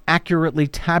elections are accurately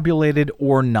tabulated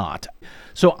or not.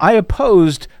 So I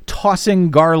opposed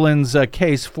tossing Garland's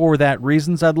case for that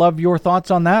reasons. I'd love your thoughts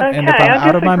on that, okay, and if I'm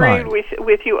out of my mind. I disagree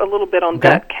with you a little bit on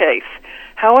that case.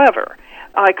 However,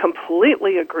 I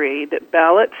completely agree that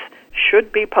ballots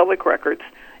should be public records,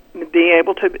 be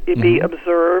able to be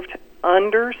observed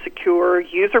under secure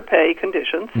user pay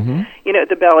conditions.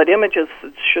 The ballot images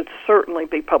should certainly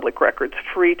be public records,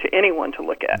 free to anyone to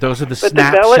look at. Those are the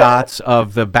snapshots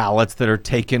of the ballots that are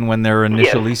taken when they're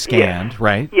initially scanned,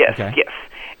 right? Yes, yes.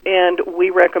 And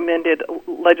we recommended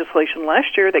legislation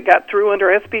last year that got through under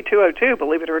SB 202,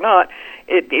 believe it or not.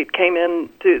 It came in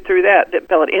through that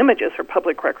ballot images are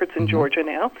public records in Georgia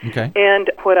now. Okay.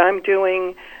 And what I'm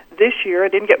doing this year, I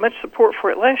didn't get much support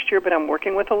for it last year, but I'm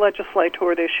working with a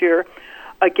legislator this year,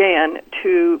 again,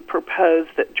 to propose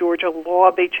that Georgia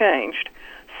law be changed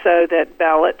so that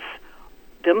ballots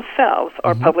themselves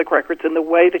are public records in the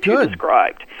way that you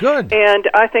described. Good. And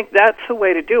I think that's the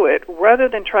way to do it, rather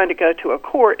than trying to go to a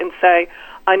court and say,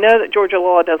 I know that Georgia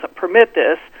law doesn't permit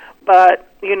this, but,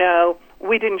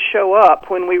 we didn't show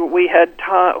up when we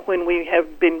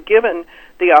have been given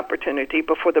the opportunity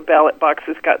before the ballot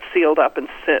boxes got sealed up and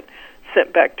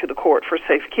sent back to the court for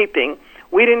safekeeping.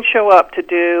 We didn't show up to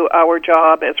do our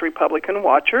job as Republican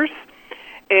watchers,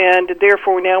 and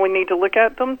therefore now we need to look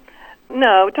at them.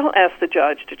 No, don't ask the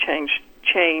judge to change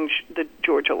the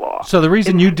Georgia law. So the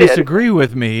reason you disagree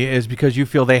with me is because you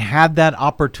feel they had that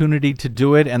opportunity to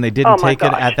do it and they didn't take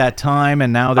it at that time,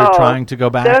 and now they're trying to go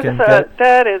back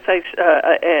that is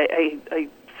a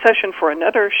session for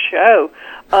another show.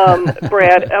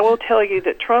 Brad, I will tell you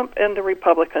that Trump and the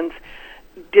Republicans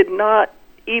did not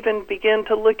even begin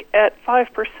to look at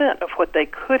 5% of what they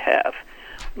could have,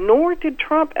 nor did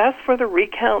Trump ask for the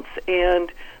recounts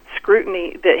and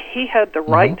scrutiny that he had the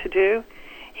right to do.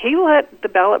 He let the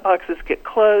ballot boxes get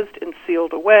closed and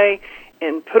sealed away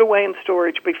and put away in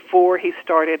storage before he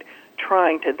started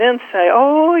trying to then say,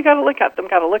 we got to look at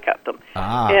them.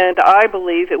 And I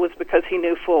believe it was because he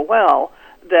knew full well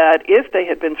that if they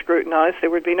had been scrutinized,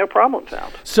 there would be no problem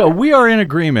found. So we are in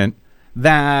agreement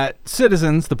that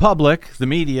citizens, the public, the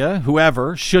media,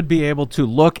 whoever, should be able to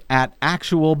look at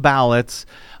actual ballots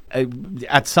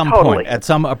at some point, at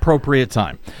some appropriate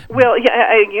time. Well,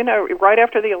 right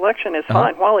after the election is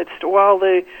fine, while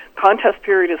the contest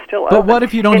period is still open. But what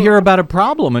if you don't hear about a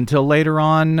problem until later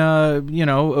on,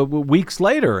 weeks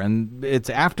later, and it's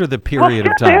after the period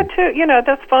of time?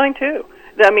 That's fine too.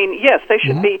 I mean, yes, they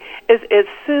should be as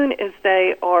soon as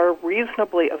they are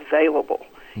reasonably available.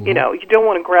 You don't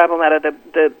want to grab them out of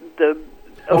the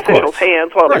officials'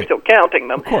 hands while they're still counting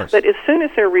them. But as soon as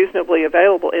they're reasonably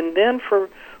available, and then for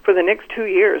the next 2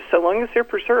 years, so long as they're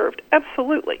preserved,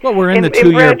 absolutely. Well, we're in the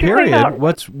 2-year period.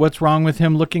 What's wrong with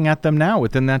him looking at them now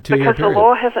within that 2-year period? Because the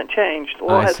law hasn't changed. The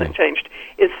law hasn't changed.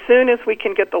 As soon as we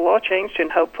can get the law changed,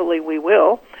 and hopefully we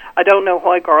will. I don't know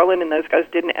why Garland and those guys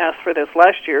didn't ask for this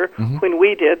last year. When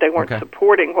we did, they weren't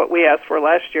supporting what we asked for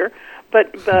last year. But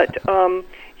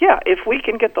if we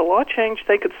can get the law changed,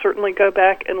 they could certainly go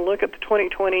back and look at the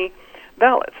 2020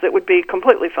 ballots. That would be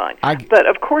completely fine. But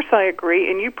of course I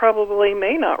agree, and you probably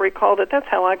may not recall that that's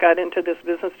how I got into this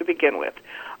business to begin with.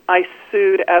 I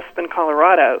sued Aspen,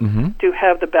 Colorado to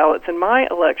have the ballots in my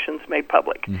elections made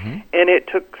public. And it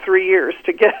took 3 years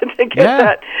to get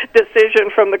that decision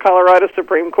from the Colorado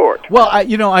Supreme Court. Well,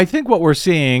 I think what we're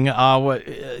seeing, what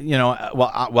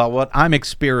I'm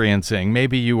experiencing,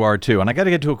 maybe you are too. And I got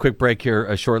to get to a quick break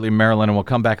here shortly, Marilyn, and we'll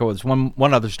come back. There's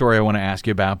one other story I want to ask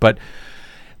you about, but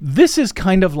this is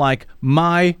kind of like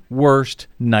my worst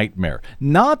nightmare.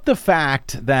 Not the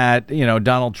fact that,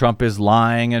 Donald Trump is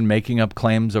lying and making up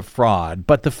claims of fraud,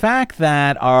 but the fact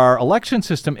that our election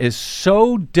system is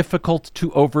so difficult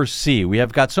to oversee. We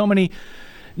have got so many,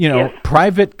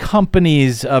 private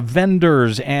companies,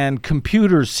 vendors, and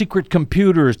computers, secret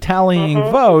computers tallying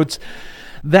votes,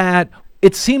 that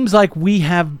it seems like we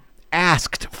have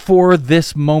asked for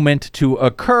this moment to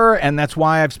occur, and that's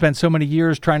why I've spent so many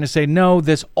years trying to say, no,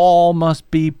 this all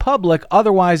must be public.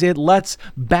 Otherwise, it lets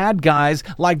bad guys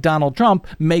like Donald Trump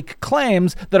make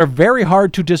claims that are very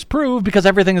hard to disprove because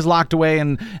everything is locked away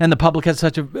and the public has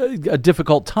such a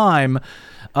difficult time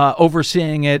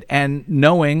overseeing it and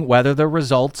knowing whether the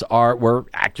results were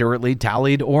accurately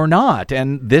tallied or not.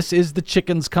 And this is the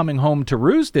chickens coming home to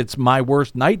roost. It's my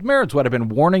worst nightmare. It's what I've been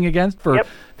warning against for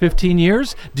 15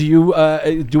 years. Do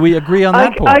we agree on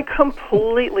that point? I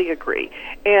completely agree.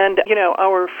 And,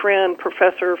 our friend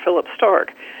Professor Philip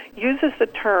Stark uses the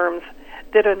terms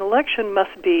that an election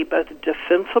must be both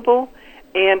defensible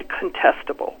and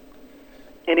contestable.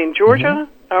 And in Georgia,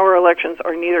 our elections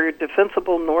are neither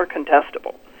defensible nor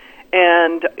contestable.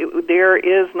 And there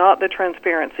is not the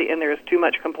transparency, and there is too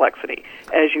much complexity,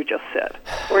 as you just said.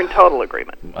 We're in total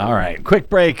agreement. All right. Quick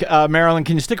break. Marilyn,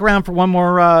 can you stick around for one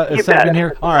more segment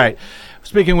here? All right.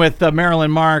 Speaking with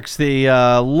Marilyn Marks, the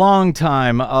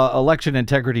longtime election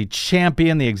integrity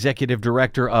champion, the executive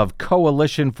director of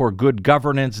Coalition for Good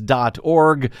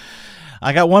Governance.org.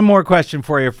 I got one more question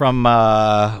for you from,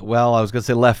 I was going to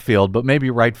say left field, but maybe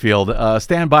right field.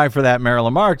 Stand by for that,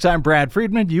 Marilyn Marks. I'm Brad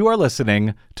Friedman. You are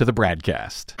listening to the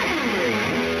BradCast.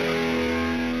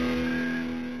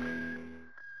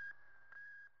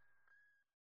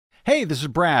 Hey, this is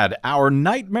Brad. Our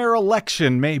nightmare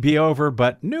election may be over,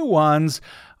 but new ones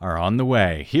are on the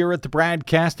way. Here at the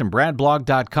BradCast and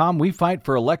BradBlog.com, we fight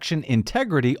for election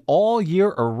integrity all year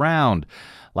around,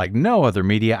 like no other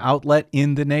media outlet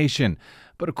in the nation.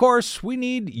 But of course, we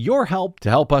need your help to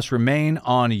help us remain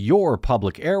on your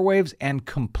public airwaves and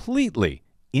completely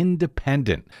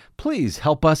independent. Please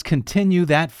help us continue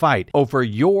that fight over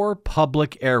your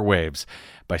public airwaves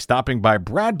by stopping by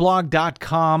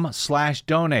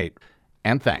bradblog.com/donate.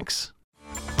 And thanks.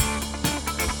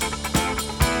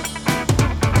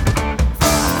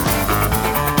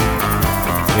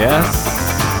 Yes,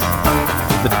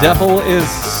 the devil is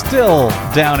still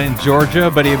down in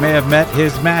Georgia, but he may have met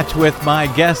his match with my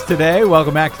guest today.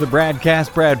 Welcome back to the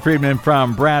BradCast. Brad Friedman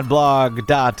from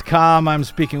BradBlog.com. I'm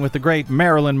speaking with the great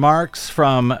Marilyn Marks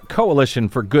from Coalition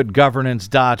for Good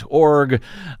Governance.org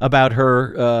about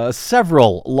her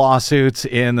several lawsuits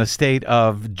in the state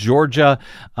of Georgia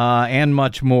and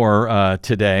much more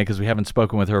today, because we haven't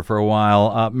spoken with her for a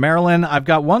while. Marilyn, I've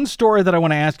got one story that I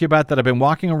want to ask you about that I've been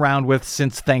walking around with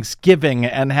since Thanksgiving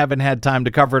and haven't had time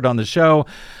to cover it on the show.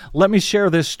 Let me share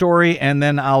this story, and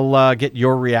then I'll get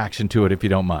your reaction to it, if you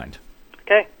don't mind.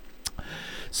 Okay.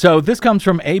 So this comes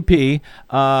from AP.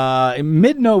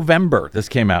 Mid-November, this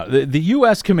came out. The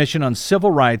U.S. Commission on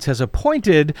Civil Rights has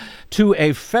appointed to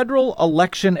a federal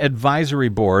election advisory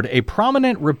board a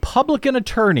prominent Republican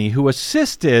attorney who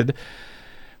assisted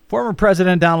former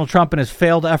President Donald Trump in his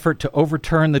failed effort to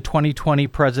overturn the 2020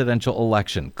 presidential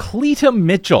election. Cleta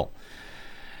Mitchell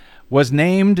was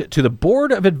named to the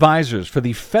Board of Advisors for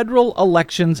the Federal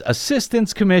Elections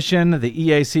Assistance Commission. The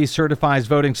EAC certifies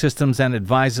voting systems and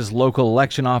advises local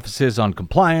election offices on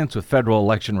compliance with federal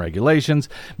election regulations.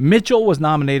 Mitchell was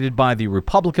nominated by the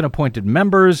Republican-appointed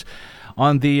members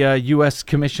on the U.S.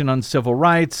 Commission on Civil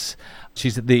Rights.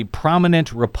 She's the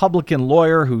prominent Republican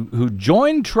lawyer who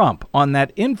joined Trump on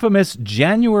that infamous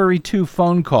January 2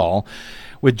 phone call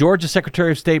with Georgia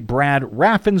Secretary of State Brad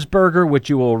Raffensperger, which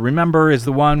you will remember is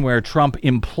the one where Trump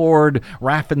implored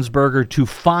Raffensperger to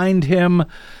find him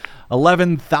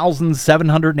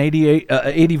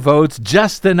 11,780 votes,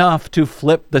 just enough to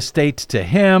flip the state to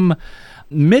him.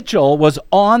 Mitchell was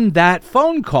on that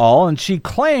phone call, and she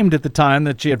claimed at the time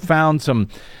that she had found some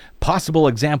possible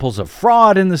examples of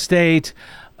fraud in the state.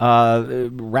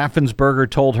 Raffensperger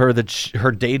told her that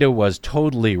her data was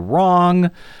totally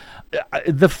wrong.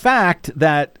 The fact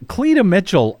that Cleta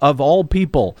Mitchell, of all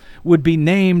people, would be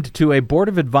named to a board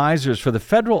of advisors for the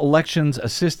Federal Elections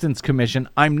Assistance Commission,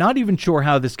 I'm not even sure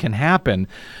how this can happen.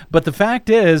 But the fact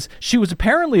is, she was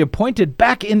apparently appointed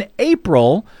back in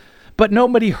April But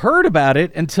nobody heard about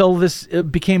it until this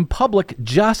became public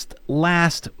just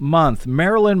last month.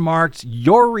 Marilyn Marks,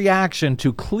 your reaction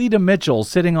to Cleta Mitchell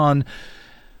sitting on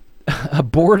a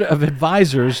board of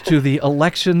advisors to the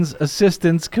Elections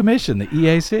Assistance Commission, the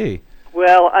EAC.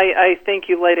 Well, I think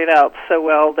you laid it out so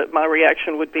well that my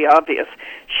reaction would be obvious.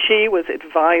 She was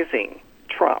advising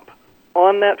Trump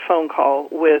on that phone call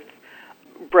with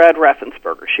Brad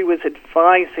Raffensperger. She was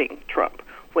advising Trump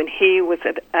when he was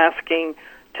asking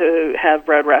to have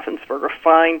Brad Raffensperger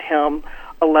find him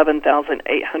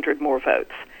 11,800 more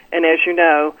votes. And as you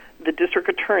know, the district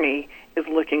attorney is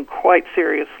looking quite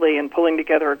seriously and pulling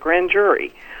together a grand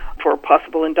jury for a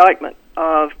possible indictment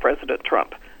of President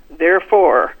Trump.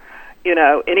 Therefore,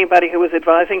 anybody who was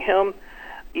advising him,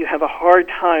 you have a hard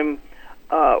time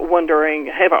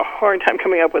have a hard time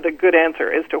coming up with a good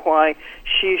answer as to why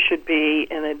she should be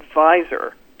an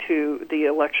advisor to the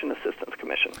Election Assistance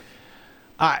Commission.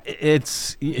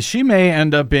 She may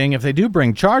end up being, if they do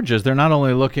bring charges, they're not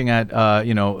only looking at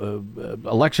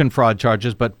election fraud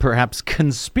charges, but perhaps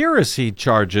conspiracy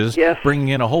charges, yes, bringing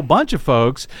in a whole bunch of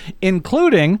folks,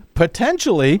 including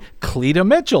potentially Cleta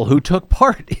Mitchell, who took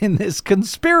part in this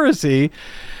conspiracy.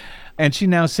 And she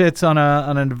now sits on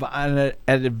an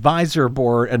advisory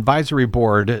board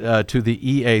to the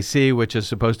EAC, which is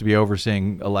supposed to be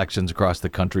overseeing elections across the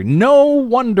country. No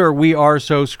wonder we are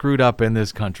so screwed up in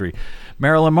this country.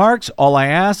 Marilyn Marks, all I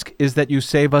ask is that you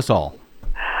save us all.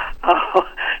 Oh,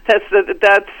 that's an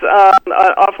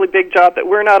awfully big job that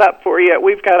we're not up for yet.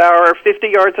 We've got our 50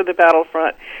 yards of the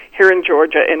battlefront here in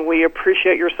Georgia, and we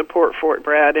appreciate your support for it,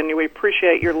 Brad, and we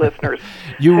appreciate your listeners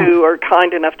who are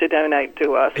kind enough to donate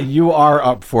to us. You are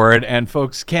up for it, and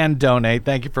folks can donate.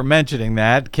 Thank you for mentioning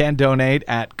that. Can donate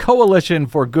at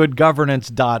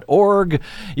coalitionforgoodgovernance.org.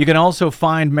 You can also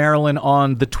find Marilyn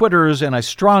on the Twitters, and I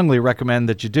strongly recommend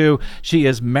that you do. She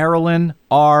is Marilyn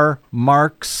R.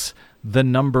 Marks, the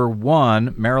number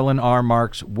 1, Marilyn R.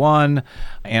 Marks 1,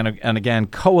 and again,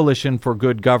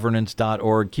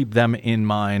 coalitionforgoodgovernance.org. Keep them in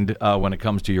mind when it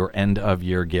comes to your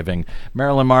end-of-year giving.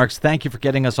 Marilyn Marks, thank you for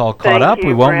getting us all caught up.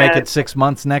 We won't make it 6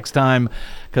 months next time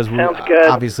because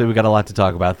obviously we got a lot to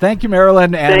talk about. Thank you,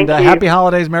 Marilyn, and happy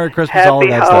holidays, Merry Christmas, all of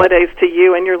that stuff. Happy holidays to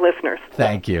you and your listeners.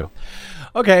 Thank you.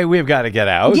 Okay, we've got to get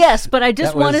out. Yes, but I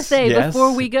just want to say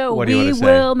before we go, we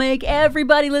will make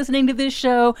everybody listening to this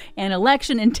show an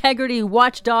election integrity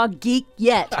watchdog geek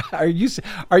yet. Are you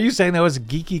saying that was a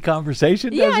geeky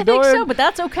conversation? Yeah, I think so, but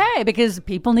that's okay because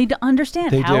people need to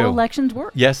understand how elections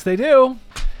work. Yes, they do.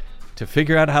 To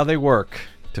figure out how they work.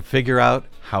 To figure out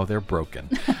how they're broken.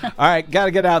 All right, got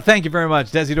to get out. Thank you very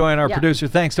much, Desi Doyen, our producer.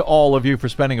 Thanks to all of you for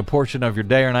spending a portion of your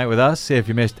day or night with us. If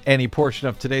you missed any portion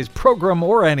of today's program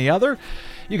or any other,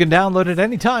 you can download it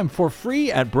anytime for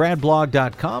free at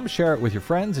bradblog.com. Share it with your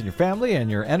friends and your family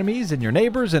and your enemies and your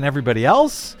neighbors and everybody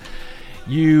else.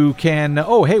 You can,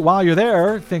 while you're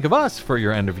there, think of us for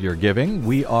your end-of-year giving.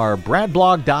 We are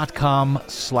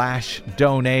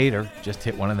bradblog.com/donate, or just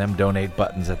hit one of them donate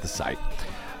buttons at the site.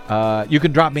 You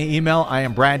can drop me an email. I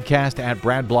am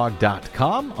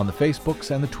bradcast@bradblog.com. On the Facebooks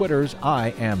and the Twitters,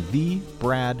 I am the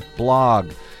Brad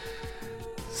Blog.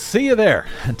 See you there.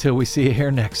 Until we see you here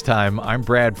next time, I'm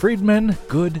Brad Friedman.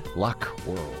 Good luck,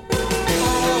 world.